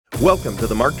Welcome to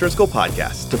the Mark Driscoll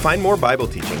Podcast. To find more Bible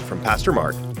teaching from Pastor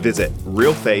Mark, visit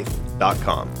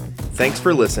realfaith.com. Thanks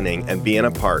for listening and being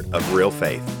a part of Real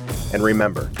Faith. And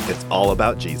remember, it's all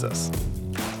about Jesus.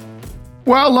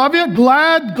 Well, love you.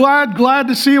 Glad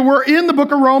to see you. We're in the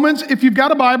book of Romans. If you've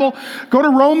got a Bible, go to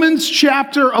Romans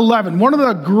chapter 11. One of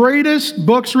the greatest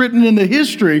books written in the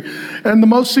history and the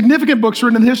most significant books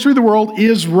written in the history of the world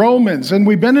is Romans. And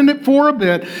we've been in it for a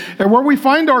bit. And where we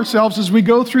find ourselves as we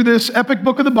go through this epic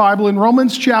book of the Bible in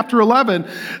Romans chapter 11,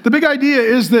 the big idea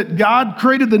is that God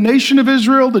created the nation of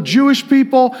Israel, the Jewish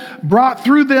people, brought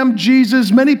through them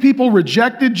Jesus. Many people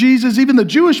rejected Jesus. Even the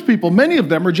Jewish people, many of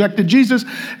them rejected Jesus.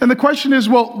 And the question is,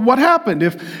 well, what happened?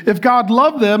 If God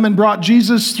loved them and brought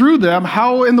Jesus through them,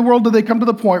 how in the world did they come to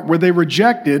the point where they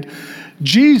rejected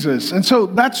Jesus? And so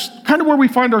that's kind of where we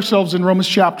find ourselves in Romans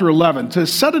chapter 11. To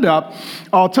set it up,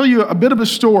 I'll tell you a bit of a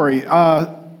story.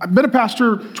 I've been a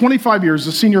pastor 25 years,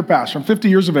 a senior pastor. I'm 50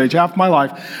 years of age, half my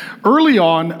life. Early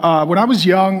on, when I was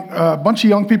young, a bunch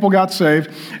of young people got saved.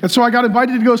 And so I got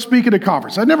invited to go speak at a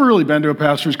conference. I'd never really been to a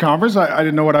pastor's conference. I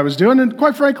didn't know what I was doing. And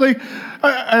quite frankly,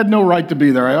 I had no right to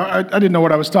be there. I didn't know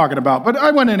what I was talking about. But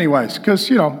I went anyways because,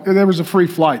 there was a free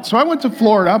flight. So I went to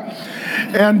Florida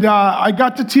and I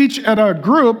got to teach at a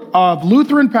group of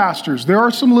Lutheran pastors. There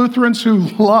are some Lutherans who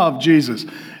love Jesus.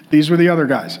 These were the other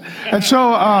guys. And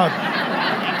so...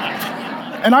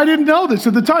 And I didn't know this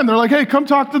at the time. They're like, hey, come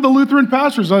talk to the Lutheran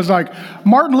pastors. I was like,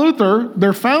 Martin Luther,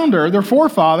 their founder, their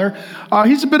forefather,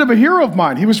 he's a bit of a hero of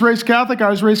mine. He was raised Catholic. I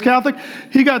was raised Catholic.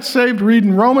 He got saved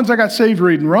reading Romans. I got saved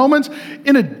reading Romans.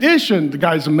 In addition, the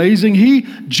guy's amazing. He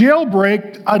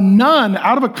jailbreaked a nun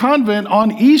out of a convent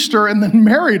on Easter and then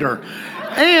married her.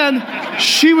 And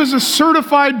she was a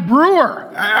certified brewer.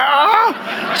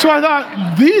 So I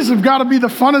thought, these have got to be the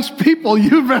funnest people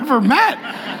you've ever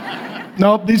met.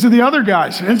 Nope, these are the other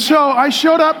guys. And so I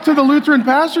showed up to the Lutheran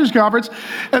Pastors Conference,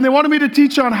 and they wanted me to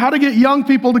teach on how to get young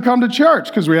people to come to church,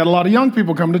 because we had a lot of young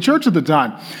people coming to church at the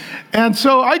time. And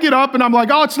so I get up, and I'm like,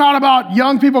 oh, it's not about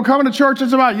young people coming to church,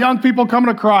 it's about young people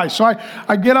coming to Christ. So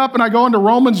I get up, and I go into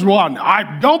Romans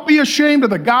 1. Don't be ashamed of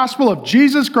the gospel of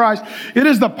Jesus Christ. It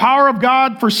is the power of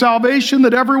God for salvation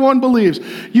that everyone believes.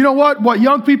 You know what? What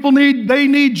young people need? They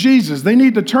need Jesus. They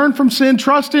need to turn from sin,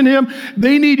 trust in Him.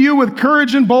 They need you with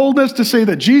courage and boldness to say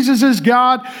that Jesus is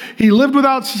God. He lived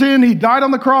without sin. He died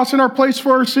on the cross in our place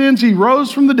for our sins. He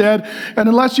rose from the dead. And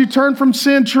unless you turn from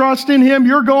sin, trust in Him,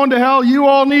 you're going to hell. You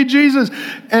all need Jesus.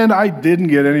 And I didn't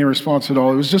get any response at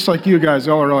all. It was just like you guys.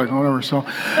 Y'all are like, whatever. So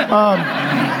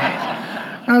I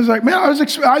was like, man,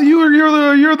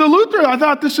 you're the Lutheran. I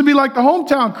thought this would be like the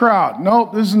hometown crowd.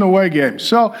 No, this is an away game.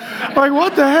 So like,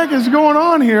 what the heck is going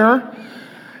on here?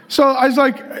 So I was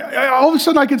like, all of a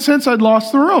sudden I could sense I'd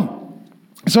lost the room.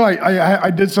 So I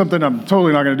did something I'm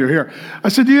totally not going to do here. I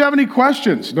said, do you have any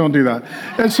questions? Don't do that.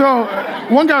 And so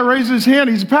one guy raised his hand.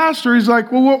 He's a pastor. He's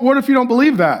like, well, what if you don't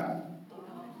believe that?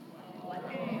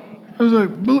 I was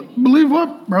like, believe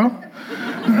what, bro?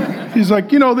 He's like,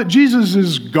 that Jesus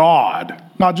is God,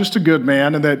 not just a good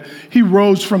man, and that He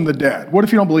rose from the dead. What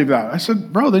if you don't believe that? I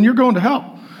said, bro, then you're going to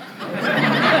hell.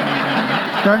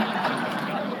 Okay?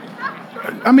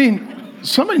 I mean,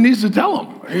 somebody needs to tell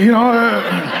him,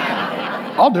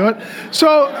 I'll do it.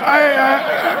 So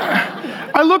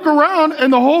I look around,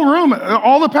 and the whole room,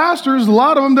 all the pastors, a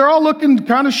lot of them, they're all looking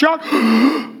kind of shocked.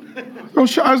 I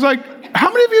was like, how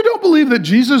many of you don't believe that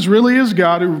Jesus really is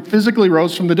God who physically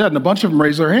rose from the dead? And a bunch of them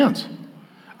raised their hands.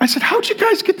 I said, how'd you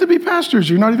guys get to be pastors?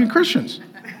 You're not even Christians.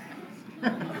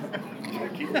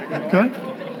 Okay?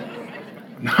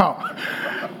 No,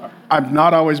 I've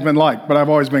not always been liked, but I've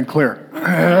always been clear.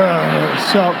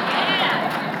 So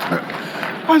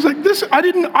I was like,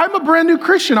 I'm a brand new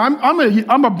Christian.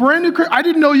 I'm a brand new Christian. I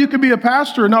didn't know you could be a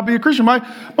pastor and not be a Christian. My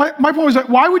point was like,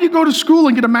 why would you go to school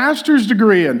and get a master's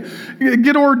degree and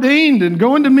get ordained and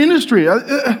go into ministry?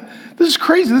 This is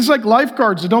crazy. This is like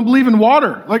lifeguards that don't believe in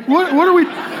water. Like, what are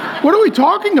we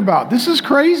talking about? This is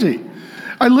crazy.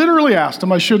 I literally asked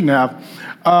him. I shouldn't have,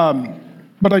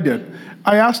 but I did.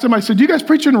 I asked him, I said, do you guys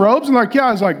preach in robes? And they're like, yeah.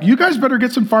 I was like, you guys better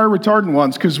get some fire retardant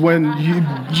ones, because when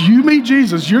you meet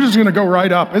Jesus, you're just going to go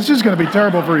right up. It's just going to be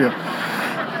terrible for you.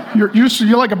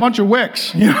 You're like a bunch of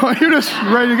wicks. You're just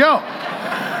ready to go.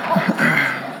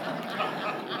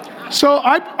 So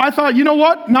I thought, you know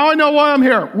what? Now I know why I'm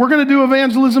here. We're going to do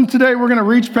evangelism today. We're going to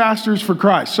reach pastors for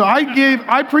Christ. So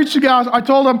I preached the gospel. I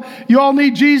told them, you all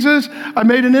need Jesus. I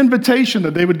made an invitation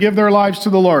that they would give their lives to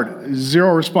the Lord.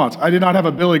 Zero response. I did not have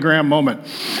a Billy Graham moment.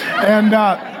 And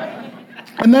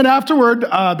then afterward,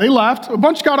 they left. A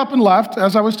bunch got up and left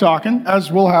as I was talking,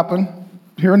 as will happen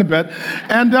here in a bit.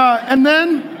 And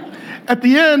then At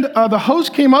the end, the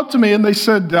host came up to me and they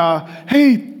said,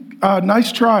 hey,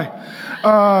 nice try.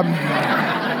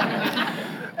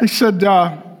 They said,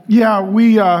 yeah,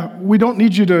 we don't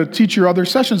need you to teach your other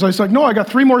sessions. I was like, no, I got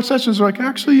 3 more sessions. They're like,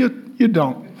 actually, you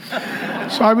don't.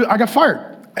 So I got fired.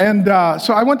 And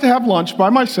so I went to have lunch by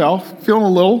myself, feeling a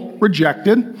little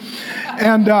rejected.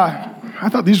 And I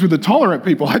thought these were the tolerant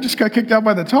people. I just got kicked out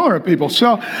by the tolerant people.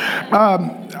 So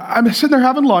I'm sitting there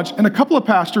having lunch, and a couple of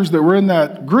pastors that were in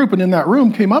that group and in that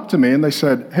room came up to me, and they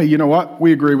said, hey, you know what?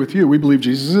 We agree with you. We believe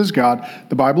Jesus is God,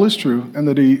 the Bible is true, and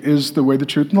that he is the way, the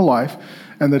truth, and the life,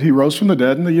 and that he rose from the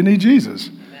dead, and that you need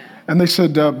Jesus. And they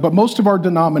said, but most of our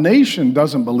denomination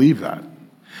doesn't believe that.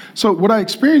 So what I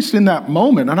experienced in that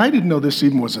moment, and I didn't know this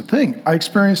even was a thing, I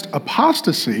experienced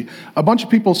apostasy. A bunch of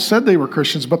people said they were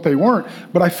Christians, but they weren't.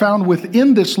 But I found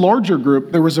within this larger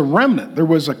group, there was a remnant. There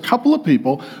was a couple of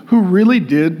people who really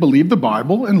did believe the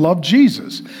Bible and loved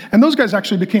Jesus. And those guys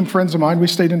actually became friends of mine. We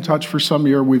stayed in touch for some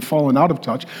year. We've fallen out of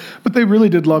touch. But they really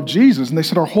did love Jesus. And they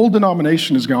said, our whole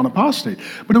denomination has gone apostate.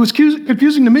 But it was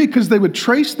confusing to me because they would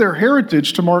trace their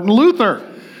heritage to Martin Luther.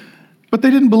 But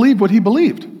they didn't believe what he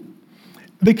believed.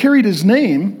 They carried his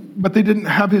name, but they didn't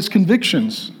have his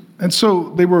convictions. And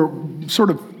so they were sort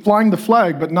of flying the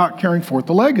flag, but not carrying forth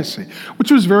the legacy,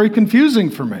 which was very confusing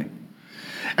for me.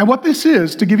 And what this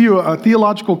is, to give you a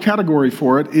theological category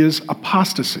for it, is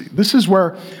apostasy. This is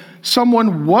where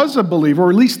someone was a believer, or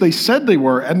at least they said they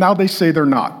were, and now they say they're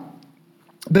not.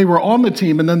 They were on the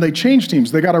team, and then they changed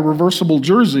teams. They got a reversible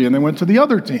jersey, and they went to the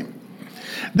other team.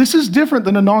 This is different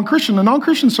than a non-Christian. A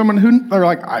non-Christian is someone who, they're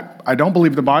like, I don't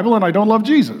believe the Bible and I don't love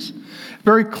Jesus.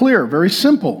 Very clear, very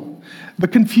simple. The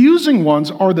confusing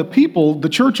ones are the people, the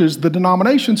churches, the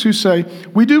denominations who say,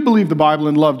 we do believe the Bible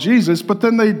and love Jesus, but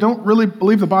then they don't really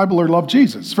believe the Bible or love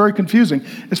Jesus. It's very confusing,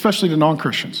 especially to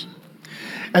non-Christians.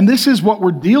 And this is what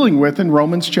we're dealing with in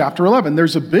Romans chapter 11.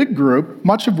 There's a big group,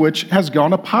 much of which has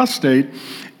gone apostate,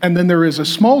 and then there is a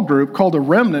small group called a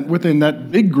remnant within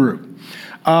that big group.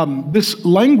 This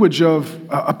language of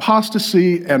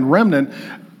apostasy and remnant,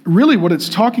 really what it's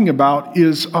talking about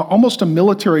is almost a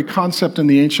military concept in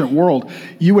the ancient world.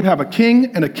 You would have a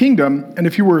king and a kingdom, and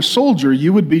if you were a soldier,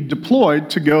 you would be deployed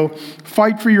to go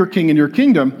fight for your king and your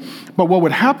kingdom. But what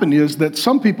would happen is that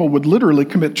some people would literally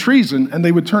commit treason, and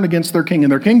they would turn against their king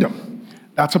and their kingdom.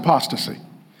 That's apostasy.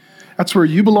 That's where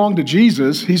you belong to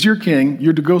Jesus. He's your king.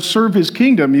 You're to go serve his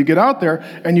kingdom. You get out there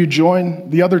and you join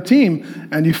the other team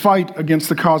and you fight against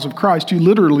the cause of Christ. You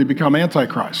literally become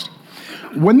Antichrist.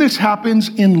 When this happens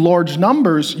in large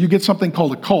numbers, you get something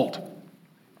called a cult.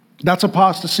 That's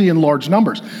apostasy in large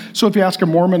numbers. So if you ask a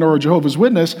Mormon or a Jehovah's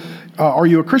Witness, are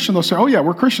you a Christian? They'll say, oh yeah,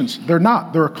 we're Christians. They're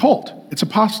not. They're a cult. It's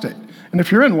apostate. And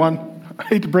if you're in one, I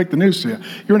hate to break the news to you,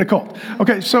 you're in a cult.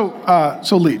 Okay, so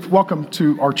leave. Welcome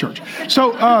to our church.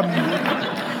 So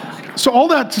all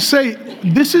that to say,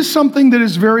 this is something that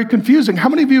is very confusing. How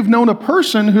many of you have known a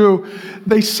person who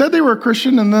they said they were a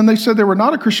Christian and then they said they were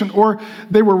not a Christian, or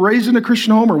they were raised in a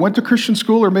Christian home or went to Christian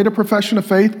school or made a profession of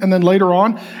faith, and then later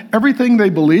on, everything they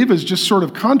believe is just sort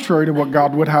of contrary to what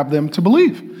God would have them to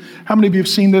believe? How many of you have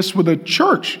seen this with a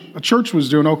church? A church was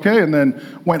doing okay and then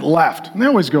went left. And they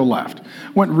always go left.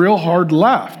 Went real hard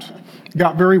left.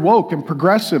 Got very woke and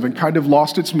progressive and kind of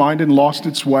lost its mind and lost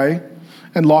its way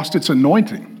and lost its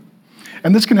anointing.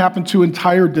 And this can happen to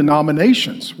entire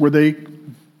denominations where they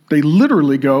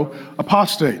literally go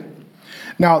apostate.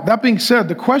 Now, that being said,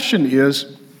 the question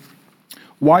is,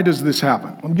 why does this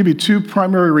happen? Let me give you 2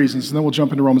 primary reasons, and then we'll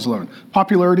jump into Romans 11.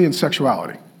 Popularity and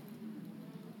sexuality.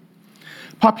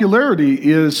 Popularity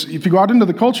is, if you go out into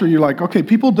the culture, you're like, okay,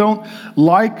 people don't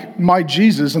like my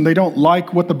Jesus and they don't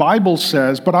like what the Bible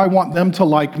says, but I want them to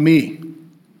like me.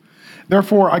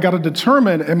 Therefore, I got to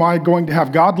determine, am I going to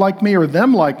have God like me or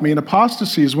them like me? And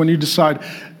apostasy is when you decide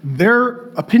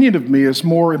their opinion of me is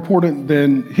more important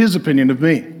than his opinion of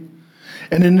me.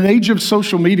 And in an age of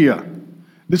social media,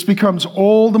 this becomes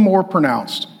all the more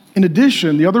pronounced. In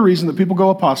addition, the other reason that people go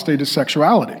apostate is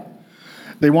sexuality.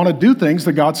 They want to do things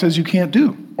that God says you can't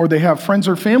do. Or they have friends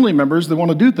or family members that want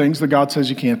to do things that God says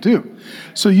you can't do.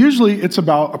 So usually it's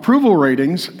about approval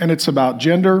ratings, and it's about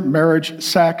gender, marriage,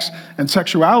 sex, and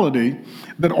sexuality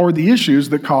that are the issues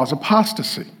that cause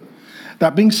apostasy.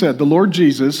 That being said, the Lord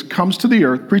Jesus comes to the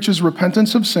earth, preaches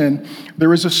repentance of sin.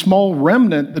 There is a small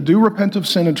remnant that do repent of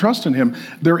sin and trust in him.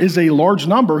 There is a large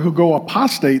number who go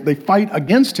apostate. They fight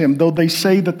against him, though they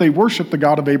say that they worship the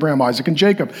God of Abraham, Isaac, and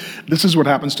Jacob. This is what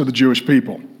happens to the Jewish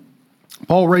people.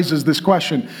 Paul raises this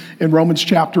question in Romans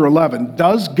chapter 11.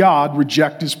 Does God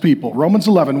reject his people? Romans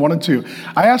 11, 1 and 2.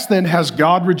 I ask then, has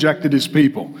God rejected his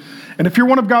people? And if you're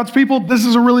one of God's people, this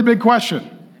is a really big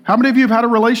question. How many of you have had a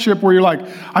relationship where you're like,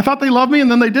 I thought they loved me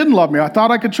and then they didn't love me. I thought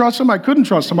I could trust them, I couldn't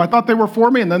trust them. I thought they were for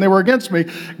me and then they were against me.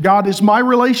 God, is my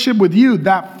relationship with you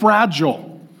that fragile?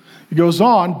 He goes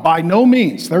on, by no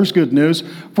means, there's good news,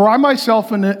 for I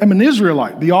myself am an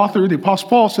Israelite. The author, the Apostle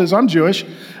Paul, says, I'm Jewish,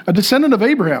 a descendant of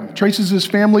Abraham, traces his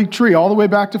family tree all the way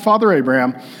back to Father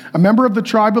Abraham, a member of the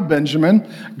tribe of Benjamin.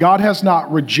 God has not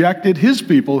rejected his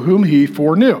people whom he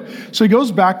foreknew. So he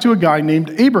goes back to a guy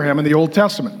named Abraham in the Old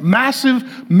Testament.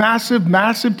 Massive, massive,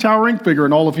 massive towering figure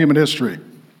in all of human history.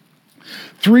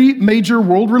 3 major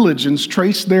world religions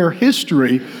trace their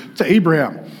history to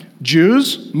Abraham.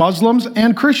 Jews, Muslims,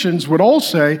 and Christians would all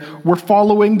say, we're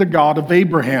following the God of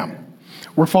Abraham.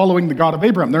 We're following the God of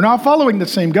Abraham. They're not following the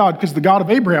same God because the God of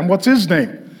Abraham, what's his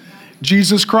name?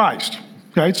 Jesus Christ.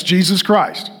 Okay, it's Jesus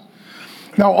Christ.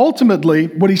 Now, ultimately,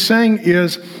 what he's saying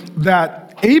is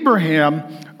that Abraham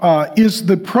is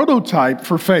the prototype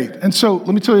for faith. And so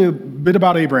let me tell you a bit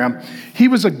about Abraham. He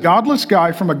was a godless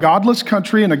guy from a godless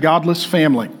country and a godless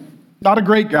family. Not a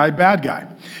great guy, bad guy.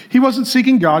 He wasn't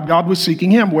seeking God. God was seeking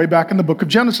him way back in the book of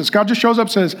Genesis. God just shows up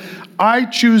and says, I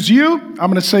choose you. I'm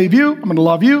going to save you. I'm going to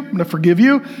love you. I'm going to forgive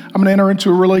you. I'm going to enter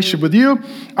into a relationship with you.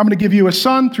 I'm going to give you a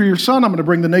son. Through your son, I'm going to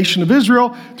bring the nation of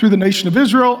Israel. Through the nation of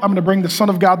Israel, I'm going to bring the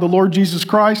Son of God, the Lord Jesus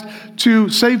Christ, to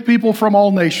save people from all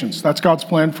nations. That's God's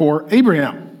plan for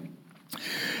Abraham.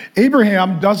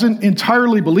 Abraham doesn't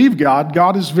entirely believe God.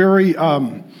 God is very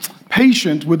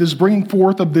patient with his bringing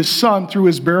forth of this son through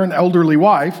his barren elderly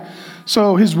wife.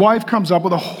 So his wife comes up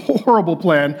with a horrible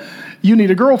plan. You need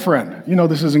a girlfriend. You know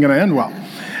this isn't going to end well.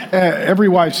 Every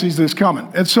wife sees this coming.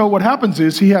 And so what happens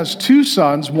is he has 2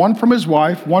 sons, one from his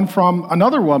wife, one from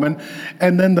another woman,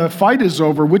 and then the fight is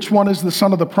over. Which one is the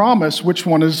son of the promise? Which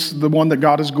one is the one that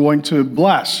God is going to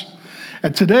bless?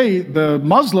 And today, the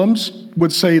Muslims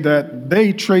would say that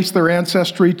they trace their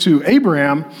ancestry to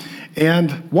Abraham.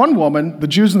 And one woman, the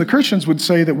Jews and the Christians, would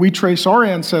say that we trace our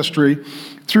ancestry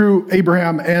through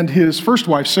Abraham and his first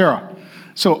wife, Sarah.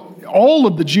 So all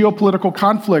of the geopolitical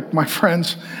conflict, my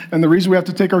friends, and the reason we have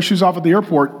to take our shoes off at the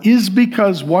airport is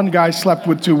because one guy slept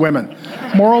with 2 women.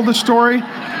 Moral of the story,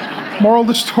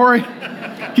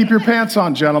 keep your pants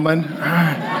on, gentlemen.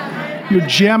 You're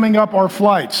jamming up our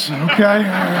flights, okay?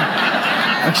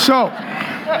 And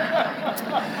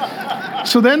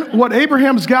so then what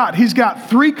Abraham's got, he's got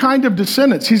 3 kind of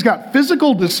descendants. He's got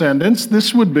physical descendants.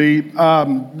 This would be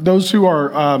those who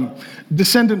are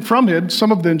descendant from him,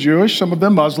 some of them Jewish, some of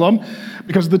them Muslim,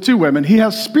 because of the 2 women. He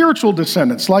has spiritual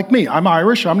descendants like me. I'm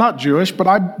Irish, I'm not Jewish, but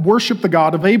I worship the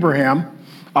God of Abraham,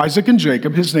 Isaac and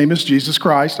Jacob. His name is Jesus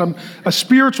Christ. I'm a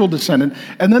spiritual descendant.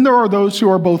 And then there are those who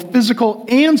are both physical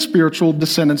and spiritual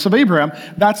descendants of Abraham.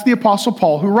 That's the Apostle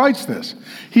Paul who writes this.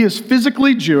 He is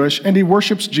physically Jewish and he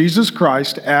worships Jesus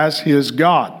Christ as his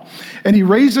God. And he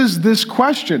raises this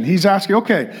question. He's asking,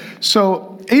 okay, so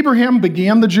Abraham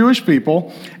began the Jewish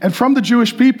people, and from the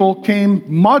Jewish people came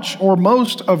much or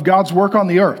most of God's work on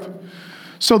the earth.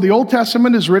 So the Old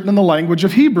Testament is written in the language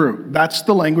of Hebrew. That's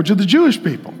the language of the Jewish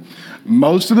people.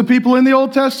 Most of the people in the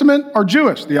Old Testament are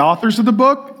Jewish. The authors of the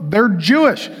book, they're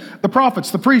Jewish. The prophets,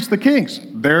 the priests, the kings,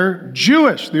 they're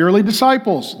Jewish. The early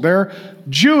disciples, they're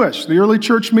Jewish. The early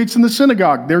church meets in the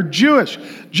synagogue, they're Jewish.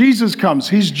 Jesus comes,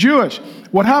 he's Jewish.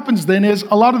 What happens then is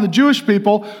a lot of the Jewish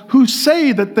people who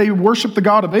say that they worship the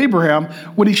God of Abraham,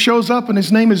 when he shows up and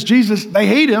his name is Jesus, they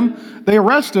hate him, they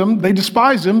arrest him, they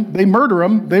despise him, they murder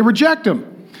him, they reject him.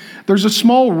 There's a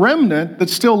small remnant that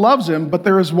still loves him, but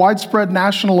there is widespread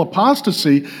national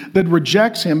apostasy that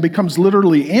rejects him, becomes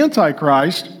literally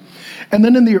antichrist. And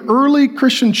then in the early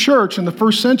Christian church in the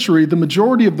 1st century, the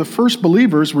majority of the first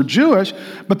believers were Jewish,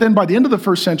 but then by the end of the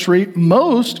 1st century,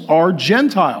 most are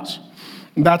Gentiles.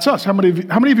 And that's us. How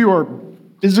many of you are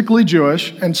physically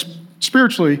Jewish and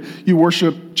spiritually you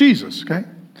worship Jesus, okay?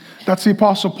 That's the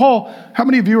Apostle Paul. How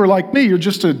many of you are like me? You're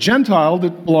just a Gentile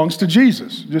that belongs to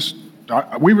Jesus.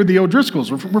 We were the O'Driscolls.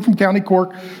 We're from County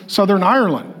Cork, Southern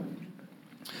Ireland.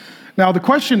 Now, the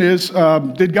question is,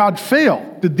 did God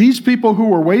fail? Did these people who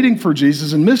were waiting for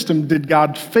Jesus and missed him, did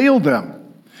God fail them?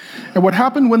 And what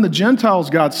happened when the Gentiles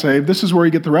got saved, this is where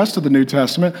you get the rest of the New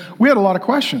Testament, we had a lot of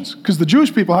questions because the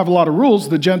Jewish people have a lot of rules,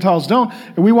 the Gentiles don't,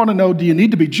 and we want to know, do you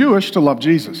need to be Jewish to love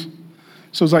Jesus?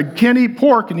 So it's like, can't eat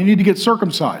pork and you need to get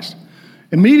circumcised.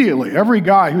 Immediately, every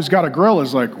guy who's got a grill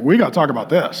is like, we got to talk about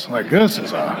this. Like, this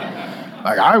is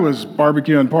like I was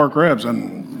barbecuing pork ribs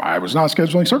and I was not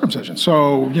scheduling circumcision.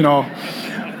 So,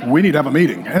 we need to have a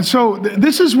meeting. And so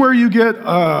this is where you get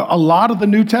a lot of the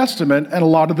New Testament and a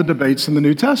lot of the debates in the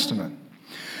New Testament.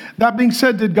 That being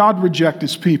said, did God reject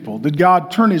his people? Did God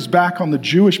turn his back on the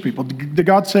Jewish people? Did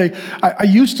God say, I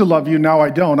used to love you, now I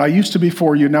don't. I used to be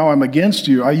for you, now I'm against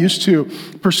you. I used to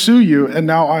pursue you, and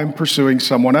now I'm pursuing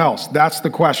someone else? That's the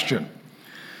question.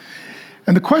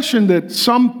 And the question that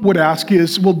some would ask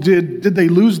is, well, did they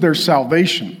lose their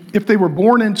salvation? If they were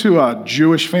born into a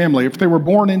Jewish family, if they were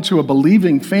born into a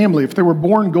believing family, if they were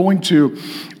born going to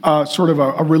sort of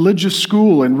a religious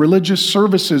school and religious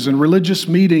services and religious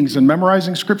meetings and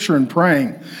memorizing scripture and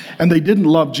praying, and they didn't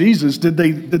love Jesus, did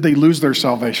they lose their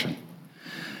salvation?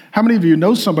 How many of you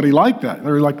know somebody like that?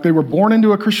 They were born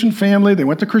into a Christian family, they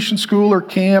went to Christian school or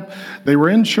camp, they were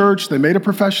in church, they made a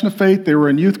profession of faith, they were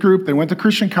in youth group, they went to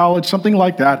Christian college, something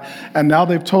like that, and now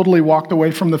they've totally walked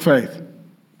away from the faith.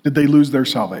 Did they lose their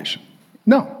salvation?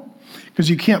 No, because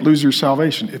you can't lose your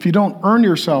salvation. If you don't earn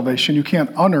your salvation, you can't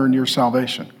unearn your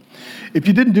salvation. If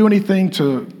you didn't do anything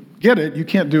to get it, you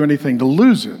can't do anything to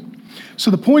lose it.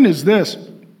 So the point is this: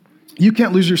 you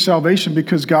can't lose your salvation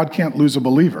because God can't lose a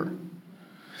believer.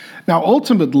 Now,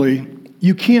 ultimately,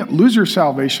 you can't lose your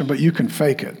salvation, but you can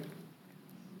fake it.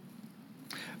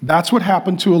 That's what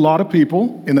happened to a lot of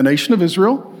people in the nation of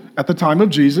Israel at the time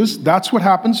of Jesus. That's what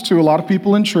happens to a lot of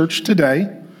people in church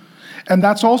today. And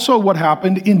that's also what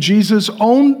happened in Jesus'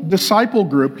 own disciple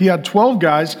group. He had 12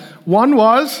 guys. One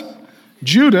was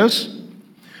Judas,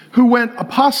 who went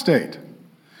apostate.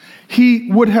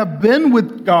 He would have been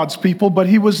with God's people, but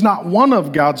he was not one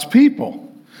of God's people.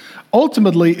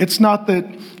 Ultimately, it's not that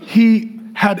he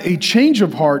had a change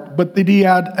of heart, but that he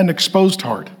had an exposed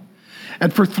heart.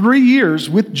 And for 3 years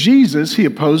with Jesus, he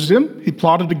opposed him, he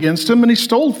plotted against him, and he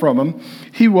stole from him.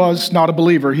 He was not a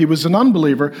believer, he was an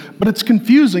unbeliever, but it's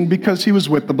confusing because he was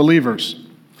with the believers.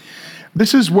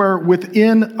 This is where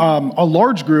within a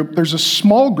large group, there's a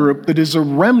small group that is a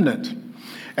remnant.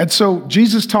 And so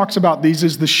Jesus talks about these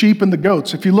as the sheep and the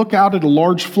goats. If you look out at a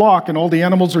large flock and all the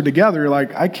animals are together, you're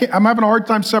like, I'm having a hard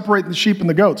time separating the sheep and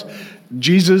the goats.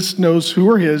 Jesus knows who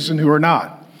are his and who are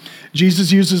not.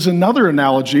 Jesus uses another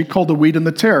analogy called the wheat and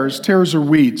the tares. Tares are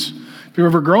weeds. If you've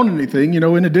ever grown anything,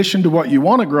 in addition to what you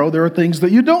want to grow, there are things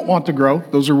that you don't want to grow.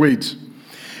 Those are weeds.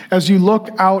 As you look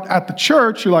out at the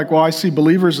church, you're like, well, I see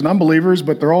believers and unbelievers,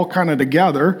 but they're all kind of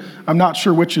together. I'm not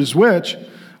sure which is which.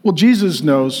 Well, Jesus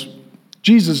knows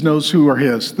who are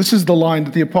his. This is the line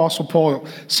that the Apostle Paul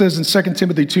says in 2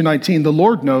 Timothy 2:19, the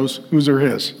Lord knows whose are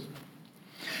his.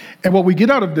 And what we get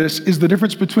out of this is the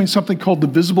difference between something called the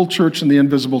visible church and the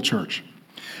invisible church.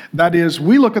 That is,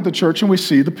 we look at the church and we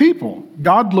see the people.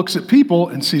 God looks at people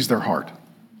and sees their heart.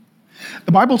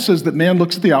 The Bible says that man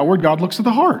looks at the outward, God looks at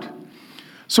the heart.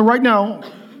 So right now,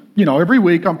 every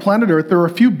week on planet Earth, there are a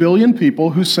few billion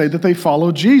people who say that they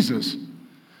follow Jesus.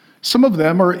 Some of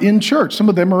them are in church. Some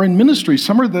of them are in ministry.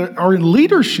 Some are in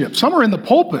leadership. Some are in the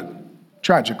pulpit,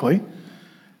 tragically,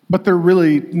 but they're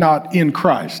really not in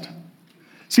Christ.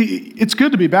 See, it's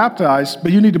good to be baptized,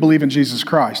 but you need to believe in Jesus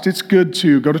Christ. It's good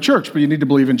to go to church, but you need to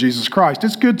believe in Jesus Christ.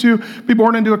 It's good to be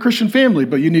born into a Christian family,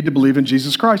 but you need to believe in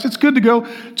Jesus Christ. It's good to go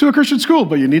to a Christian school,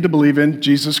 but you need to believe in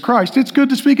Jesus Christ. It's good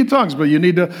to speak in tongues, but you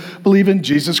need to believe in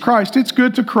Jesus Christ. It's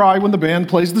good to cry when the band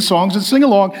plays the songs and sing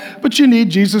along, but you need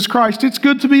Jesus Christ. It's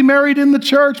good to be married in the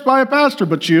church by a pastor,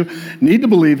 but you need to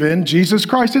believe in Jesus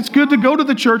Christ. It's good to go to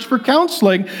the church for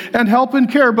counseling and help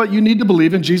and care, but you need to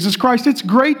believe in Jesus Christ. It's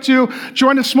great to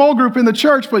join a small group in the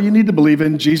church, but you need to believe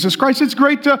in Jesus Christ. It's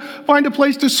great to find a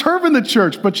place to serve in the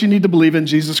church, but you need to believe in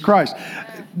Jesus Christ.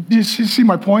 Do you see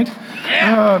my point?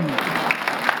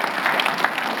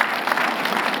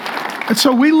 And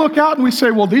so we look out and we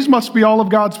say, well, these must be all of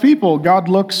God's people. God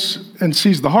looks and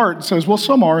sees the heart and says, well,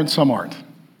 some are and some aren't.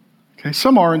 Okay,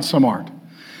 some are and some aren't.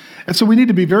 And so we need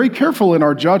to be very careful in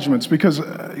our judgments because,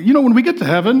 when we get to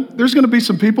heaven, there's going to be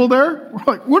some people there. We're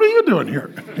like, what are you doing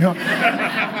here?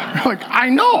 We're like, I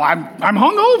know, I'm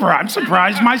hungover. I'm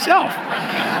surprised myself.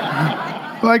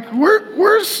 Like,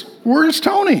 where's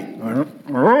Tony?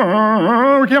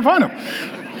 We can't find him.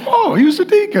 Oh, he was a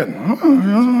deacon.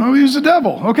 Oh, he was the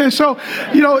devil. Okay, so,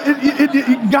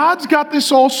 God's got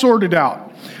this all sorted out.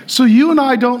 So you and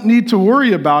I don't need to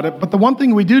worry about it, but the one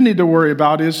thing we do need to worry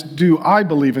about is, do I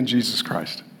believe in Jesus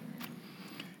Christ?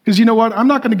 Because you know what? I'm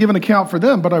not going to give an account for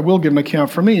them, but I will give an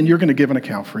account for me, and you're going to give an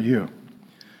account for you.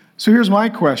 So here's my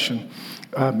question.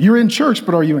 You're in church,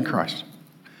 but are you in Christ?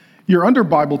 You're under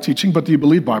Bible teaching, but do you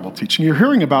believe Bible teaching? You're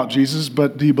hearing about Jesus,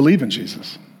 but do you believe in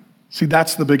Jesus? See,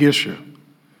 that's the big issue.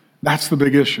 That's the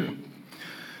big issue.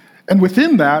 And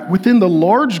within the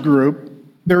large group,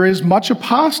 there is much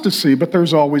apostasy, but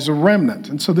there's always a remnant.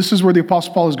 And so this is where the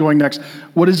Apostle Paul is going next.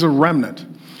 What is a remnant?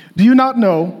 Do you not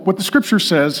know what the scripture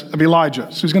says of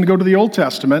Elijah? So he's going to go to the Old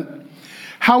Testament,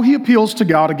 how he appeals to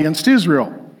God against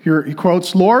Israel. Here he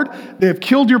quotes, "Lord, they have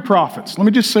killed your prophets." Let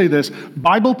me just say this.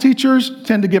 Bible teachers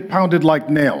tend to get pounded like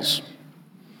nails.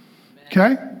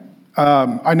 Okay?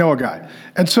 I know a guy.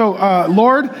 And so,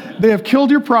 Lord, they have killed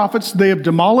your prophets. They have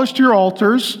demolished your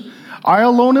altars. I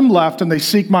alone am left, and they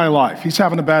seek my life. He's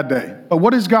having a bad day. But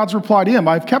what is God's reply to him?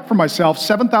 "I have kept for myself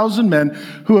 7,000 men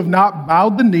who have not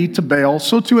bowed the knee to Baal.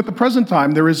 So too at the present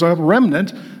time there is a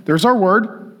remnant." There's our word.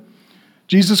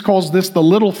 Jesus calls this the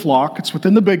little flock. It's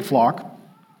within the big flock,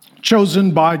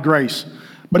 chosen by grace.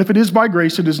 But if it is by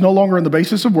grace, it is no longer on the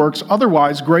basis of works.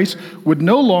 Otherwise, grace would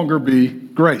no longer be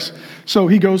grace. So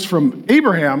he goes from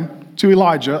Abraham to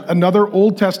Elijah, another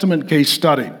Old Testament case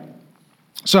study.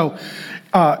 So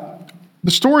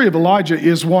the story of Elijah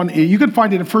is one, you can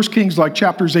find it in 1 Kings like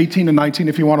chapters 18 and 19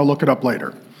 if you want to look it up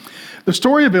later. The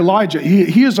story of Elijah,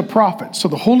 he is a prophet, so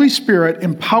the Holy Spirit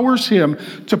empowers him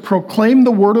to proclaim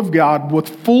the word of God with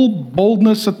full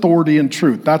boldness, authority, and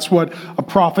truth. That's what a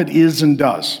prophet is and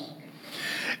does.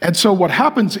 And so what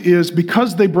happens is,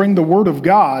 because they bring the word of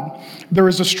God, there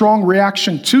is a strong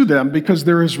reaction to them because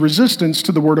there is resistance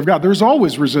to the word of God. There's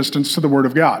always resistance to the word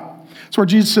of God. That's where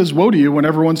Jesus says, "Woe to you when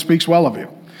everyone speaks well of you."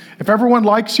 If everyone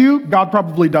likes you, God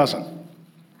probably doesn't.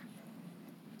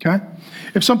 Okay?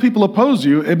 If some people oppose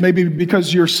you, it may be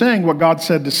because you're saying what God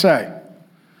said to say.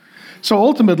 So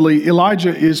ultimately,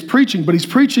 Elijah is preaching, but he's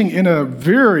preaching in a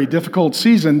very difficult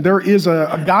season. There is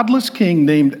a godless king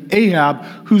named Ahab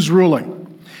who's ruling.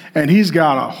 And he's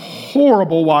got a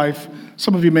horrible wife.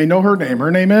 Some of you may know her name.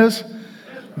 Her name is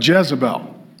Jezebel.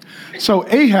 So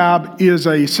Ahab is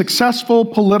a successful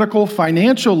political,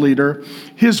 financial leader.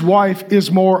 His wife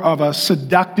is more of a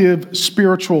seductive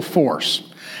spiritual force.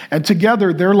 And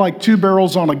together, they're like two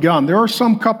barrels on a gun. There are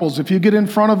some couples, if you get in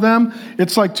front of them,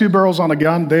 it's like two barrels on a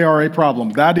gun. They are a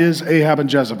problem. That is Ahab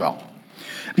and Jezebel.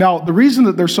 Now, the reason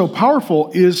that they're so powerful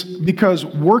is because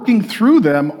working through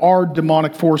them are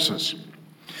demonic forces.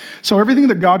 So everything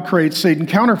that God creates, Satan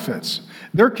counterfeits.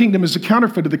 Their kingdom is a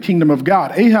counterfeit of the kingdom of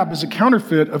God. Ahab is a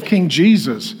counterfeit of King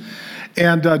Jesus.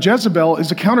 And Jezebel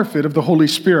is a counterfeit of the Holy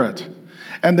Spirit.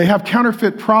 And they have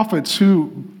counterfeit prophets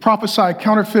who prophesy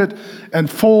counterfeit and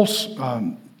false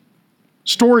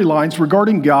storylines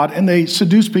regarding God, and they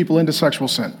seduce people into sexual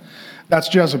sin.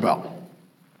 That's Jezebel.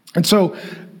 And so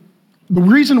the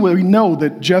reason we know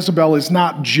that Jezebel is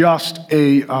not just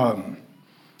a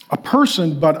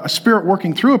person, but a spirit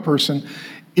working through a person,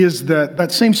 is that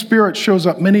that same spirit shows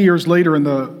up many years later in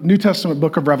the New Testament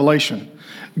book of Revelation.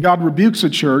 God rebukes a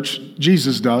church,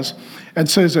 Jesus does, and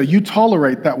says, "You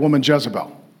tolerate that woman Jezebel."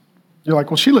 You're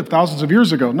like, "Well, she lived thousands of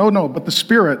years ago." No, but the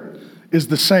spirit is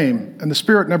the same, and the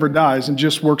spirit never dies and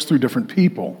just works through different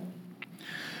people.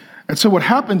 And so what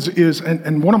happens is,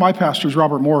 and one of my pastors,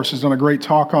 Robert Morris, has done a great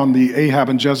talk on the Ahab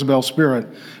and Jezebel spirit,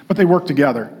 but they work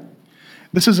together.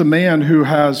 This is a man who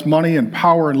has money and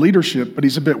power and leadership, but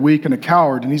he's a bit weak and a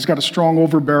coward, and he's got a strong,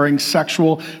 overbearing,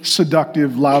 sexual,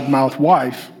 seductive, loudmouth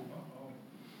wife.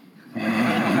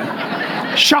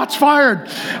 Shots fired.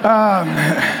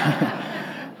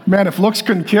 Man, if looks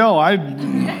couldn't kill,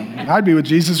 I'd be with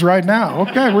Jesus right now.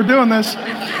 Okay, we're doing this.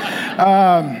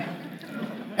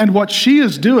 And what she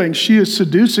is doing, she is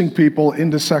seducing people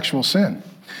into sexual sin.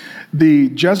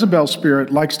 The Jezebel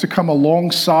spirit likes to come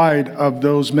alongside of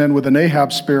those men with an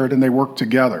Ahab spirit, and they work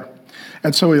together.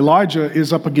 And so Elijah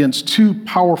is up against two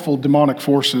powerful demonic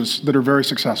forces that are very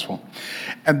successful.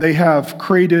 And they have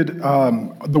created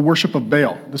the worship of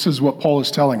Baal. This is what Paul is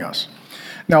telling us.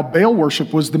 Now, Baal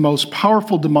worship was the most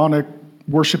powerful demonic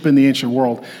worship in the ancient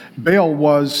world. Baal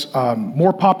was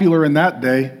more popular in that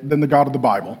day than the God of the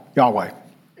Bible, Yahweh,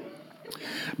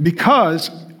 because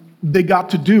they got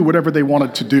to do whatever they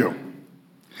wanted to do.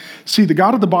 See, the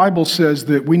God of the Bible says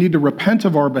that we need to repent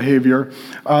of our behavior.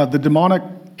 The demonic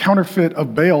counterfeit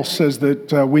of Baal says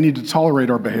that we need to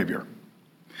tolerate our behavior.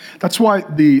 That's why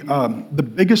the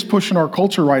biggest push in our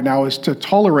culture right now is to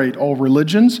tolerate all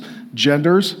religions,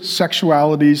 genders,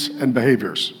 sexualities, and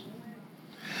behaviors.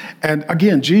 And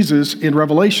again, Jesus in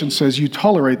Revelation says you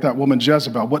tolerate that woman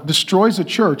Jezebel. What destroys a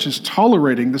church is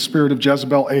tolerating the spirit of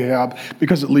Jezebel, Ahab,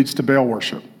 because it leads to Baal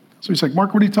worship. So he's like,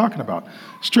 "Mark, what are you talking about?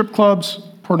 Strip clubs,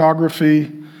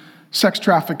 pornography, sex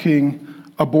trafficking,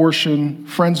 abortion,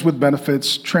 friends with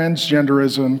benefits,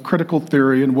 transgenderism, critical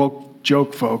theory, and woke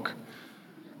joke folk.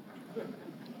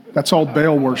 That's all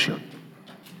Baal worship.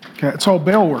 Okay, it's all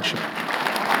Baal worship.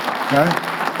 Okay?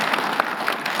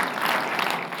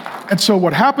 And so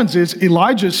what happens is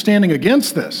Elijah is standing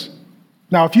against this.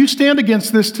 Now, if you stand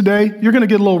against this today, you're going to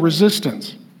get a little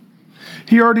resistance.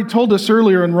 He already told us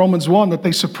earlier in Romans 1 that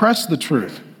they suppress the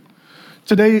truth.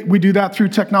 Today, we do that through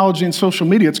technology and social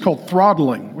media. It's called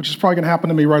throttling, which is probably going to happen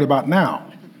to me right about now.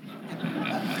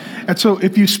 And so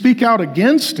if you speak out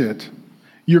against it,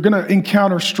 you're going to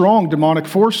encounter strong demonic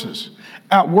forces.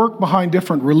 At work behind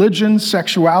different religions,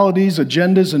 sexualities,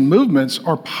 agendas, and movements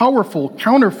are powerful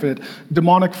counterfeit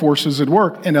demonic forces at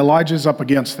work, and Elijah's up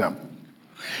against them.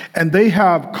 And they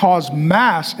have caused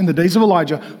in the days of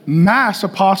Elijah, mass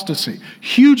apostasy.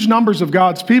 Huge numbers of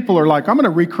God's people are like, I'm going to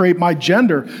recreate my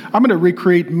gender. I'm going to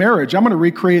recreate marriage. I'm going to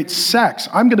recreate sex.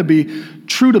 I'm going to be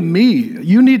true to me.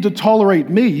 You need to tolerate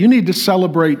me. You need to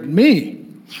celebrate me.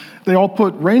 They all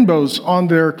put rainbows on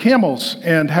their camels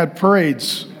and had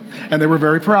parades, and they were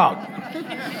very proud.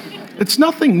 It's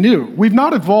nothing new. We've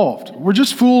not evolved. We're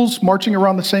just fools marching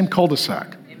around the same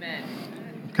cul-de-sac. Amen.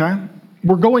 Okay?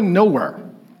 We're going nowhere.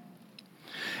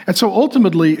 And so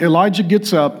ultimately, Elijah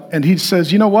gets up and he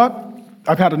says, you know what?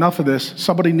 I've had enough of this.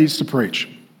 Somebody needs to preach.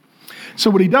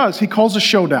 So what he does, he calls a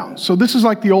showdown. So this is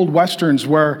like the old Westerns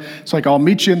where it's like, I'll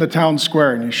meet you in the town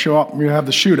square, and you show up and you have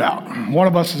the shootout. One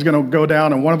of us is going to go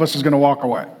down and one of us is going to walk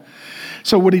away.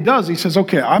 So what he does, he says,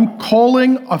 okay, I'm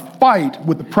calling a fight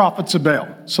with the prophets of Baal.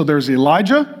 So there's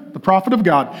Elijah, the prophet of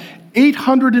God,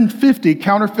 850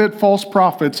 counterfeit false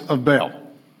prophets of Baal.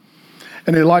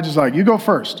 And Elijah's like, you go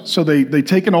first. So they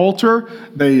take an altar,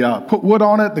 they put wood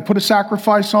on it, they put a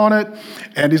sacrifice on it,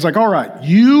 and he's like, all right,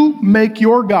 you make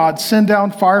your God send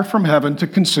down fire from heaven to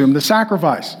consume the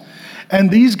sacrifice. And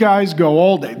these guys go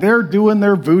all day. They're doing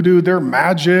their voodoo, their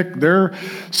magic, they're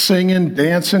singing,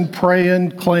 dancing,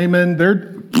 praying, claiming.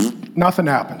 Nothing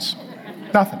happens.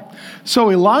 Nothing. So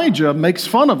Elijah makes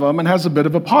fun of them and has a bit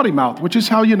of a potty mouth, which is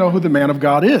how you know who the man of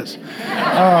God is.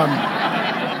 That's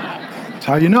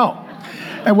how you know.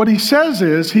 And what he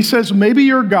says, maybe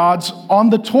your God's on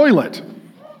the toilet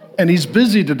and he's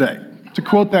busy today. To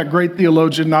quote that great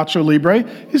theologian, Nacho Libre,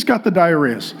 he's got the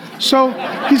diarrheas. So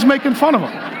he's making fun of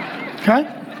him, okay?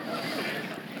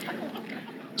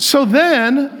 So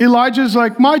then Elijah's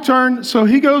like, my turn. So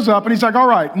he goes up and he's like, all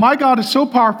right, my God is so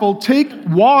powerful, take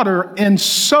water and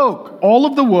soak all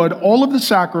of the wood, all of the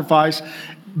sacrifice,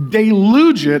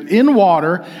 deluge it in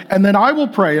water, and then I will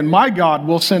pray and my God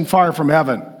will send fire from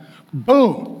heaven.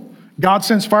 Boom. God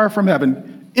sends fire from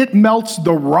heaven. It melts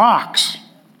the rocks.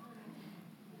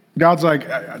 God's like,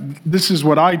 this is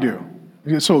what I do.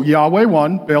 So Yahweh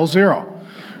 1, Baal 0.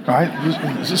 Right?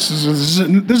 This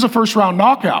is a first round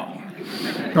knockout.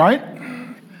 Right?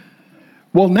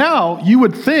 Well, now you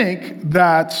would think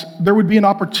that there would be an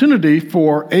opportunity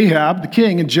for Ahab, the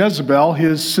king, and Jezebel,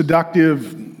 his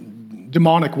seductive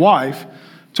demonic wife,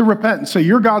 to repent and say,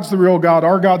 your God's the real God,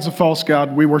 our God's a false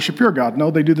God, we worship your God.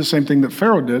 No, they do the same thing that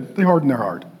Pharaoh did. They harden their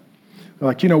heart. They're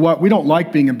like, you know what? We don't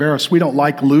like being embarrassed. We don't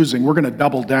like losing. We're going to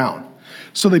double down.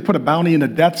 So they put a bounty and a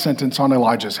death sentence on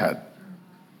Elijah's head.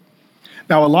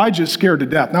 Now Elijah's scared to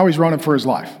death. Now he's running for his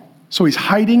life. So he's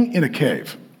hiding in a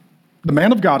cave. The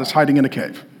man of God is hiding in a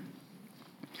cave.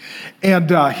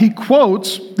 And he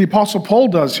quotes, the Apostle Paul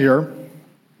does here,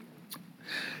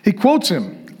 he quotes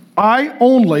him, I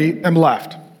only am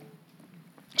left.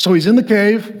 So he's in the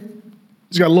cave.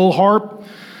 He's got a little harp.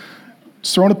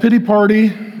 He's throwing a pity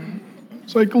party.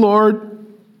 It's like, Lord,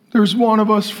 there's one of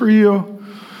us for you.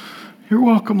 You're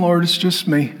welcome, Lord. It's just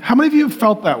me. How many of you have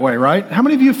felt that way, right? How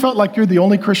many of you felt like you're the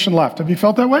only Christian left? Have you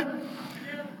felt that way?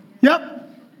 Yep.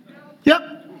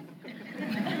 Yep.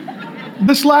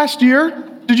 This last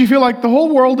year, did you feel like the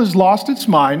whole world has lost its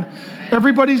mind?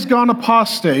 Everybody's gone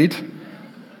apostate,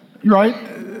 right?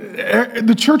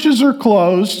 The churches are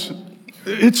closed.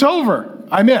 It's over.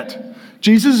 I'm it.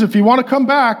 Jesus, if you want to come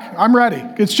back, I'm ready.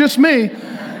 It's just me.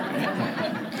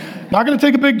 Not going to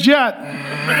take a big jet.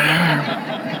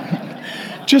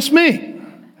 Just me.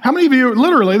 How many of you,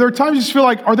 literally, there are times you just feel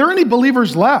like, are there any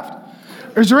believers left?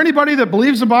 Is there anybody that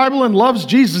believes the Bible and loves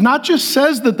Jesus? Not just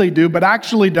says that they do, but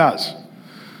actually does.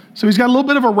 So he's got a little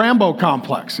bit of a Rambo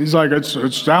complex. He's like,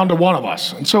 it's down to one of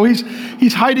us. And so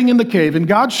he's hiding in the cave, and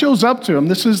God shows up to him.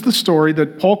 This is the story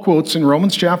that Paul quotes in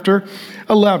Romans chapter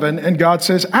 11, and God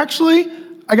says, actually,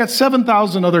 I got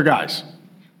 7,000 other guys.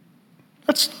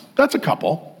 That's a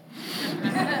couple.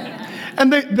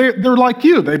 And they're like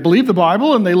you. They believe the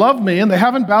Bible, and they love me, and they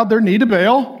haven't bowed their knee to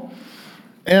Baal.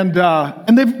 And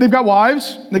they've got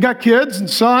wives, they got kids and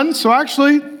sons. So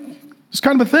actually, it's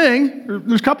kind of a thing.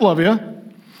 There's a couple of you.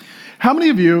 How many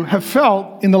of you have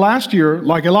felt in the last year,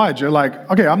 like Elijah, like,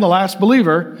 okay, I'm the last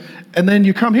believer, and then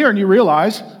you come here and you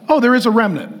realize, oh, there is a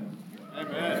remnant.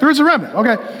 Amen. There is a remnant.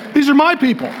 Okay, these are my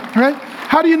people. Right?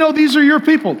 How do you know these are your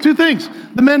people? Two things.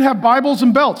 The men have Bibles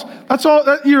and belts. That's all.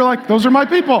 You're like, those are my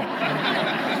people.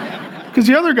 Because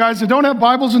the other guys that don't have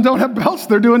Bibles and don't have belts,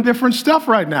 they're doing different stuff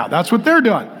right now. That's what they're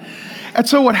doing. And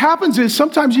so what happens is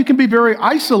sometimes you can be very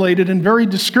isolated and very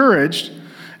discouraged.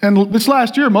 And this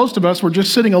last year, most of us were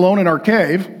just sitting alone in our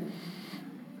cave.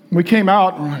 We came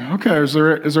out, and we're like, okay, is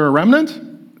there a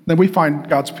remnant? Then we find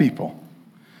God's people.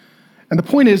 And the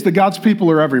point is that God's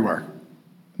people are everywhere.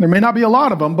 There may not be a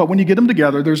lot of them, but when you get them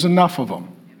together, there's enough of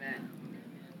them. Amen.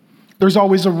 There's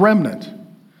always a remnant.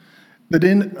 That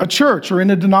in a church or in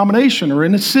a denomination or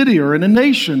in a city or in a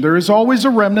nation, there is always a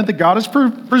remnant that God has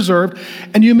preserved,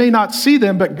 and you may not see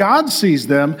them, but God sees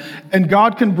them, and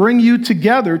God can bring you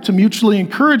together to mutually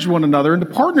encourage one another and to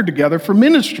partner together for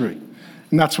ministry.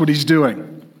 And that's what he's doing.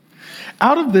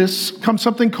 Out of this comes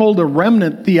something called a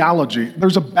remnant theology.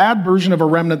 There's a bad version of a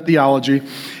remnant theology,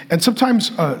 and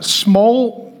sometimes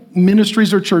small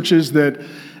ministries or churches that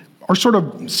are sort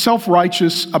of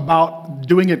self-righteous about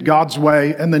doing it God's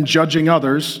way and then judging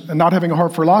others and not having a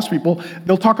heart for lost people,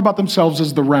 they'll talk about themselves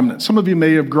as the remnant. Some of you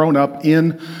may have grown up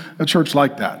in a church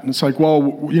like that. And it's like, well,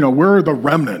 we're the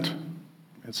remnant.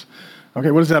 It's,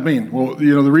 okay, what does that mean? Well,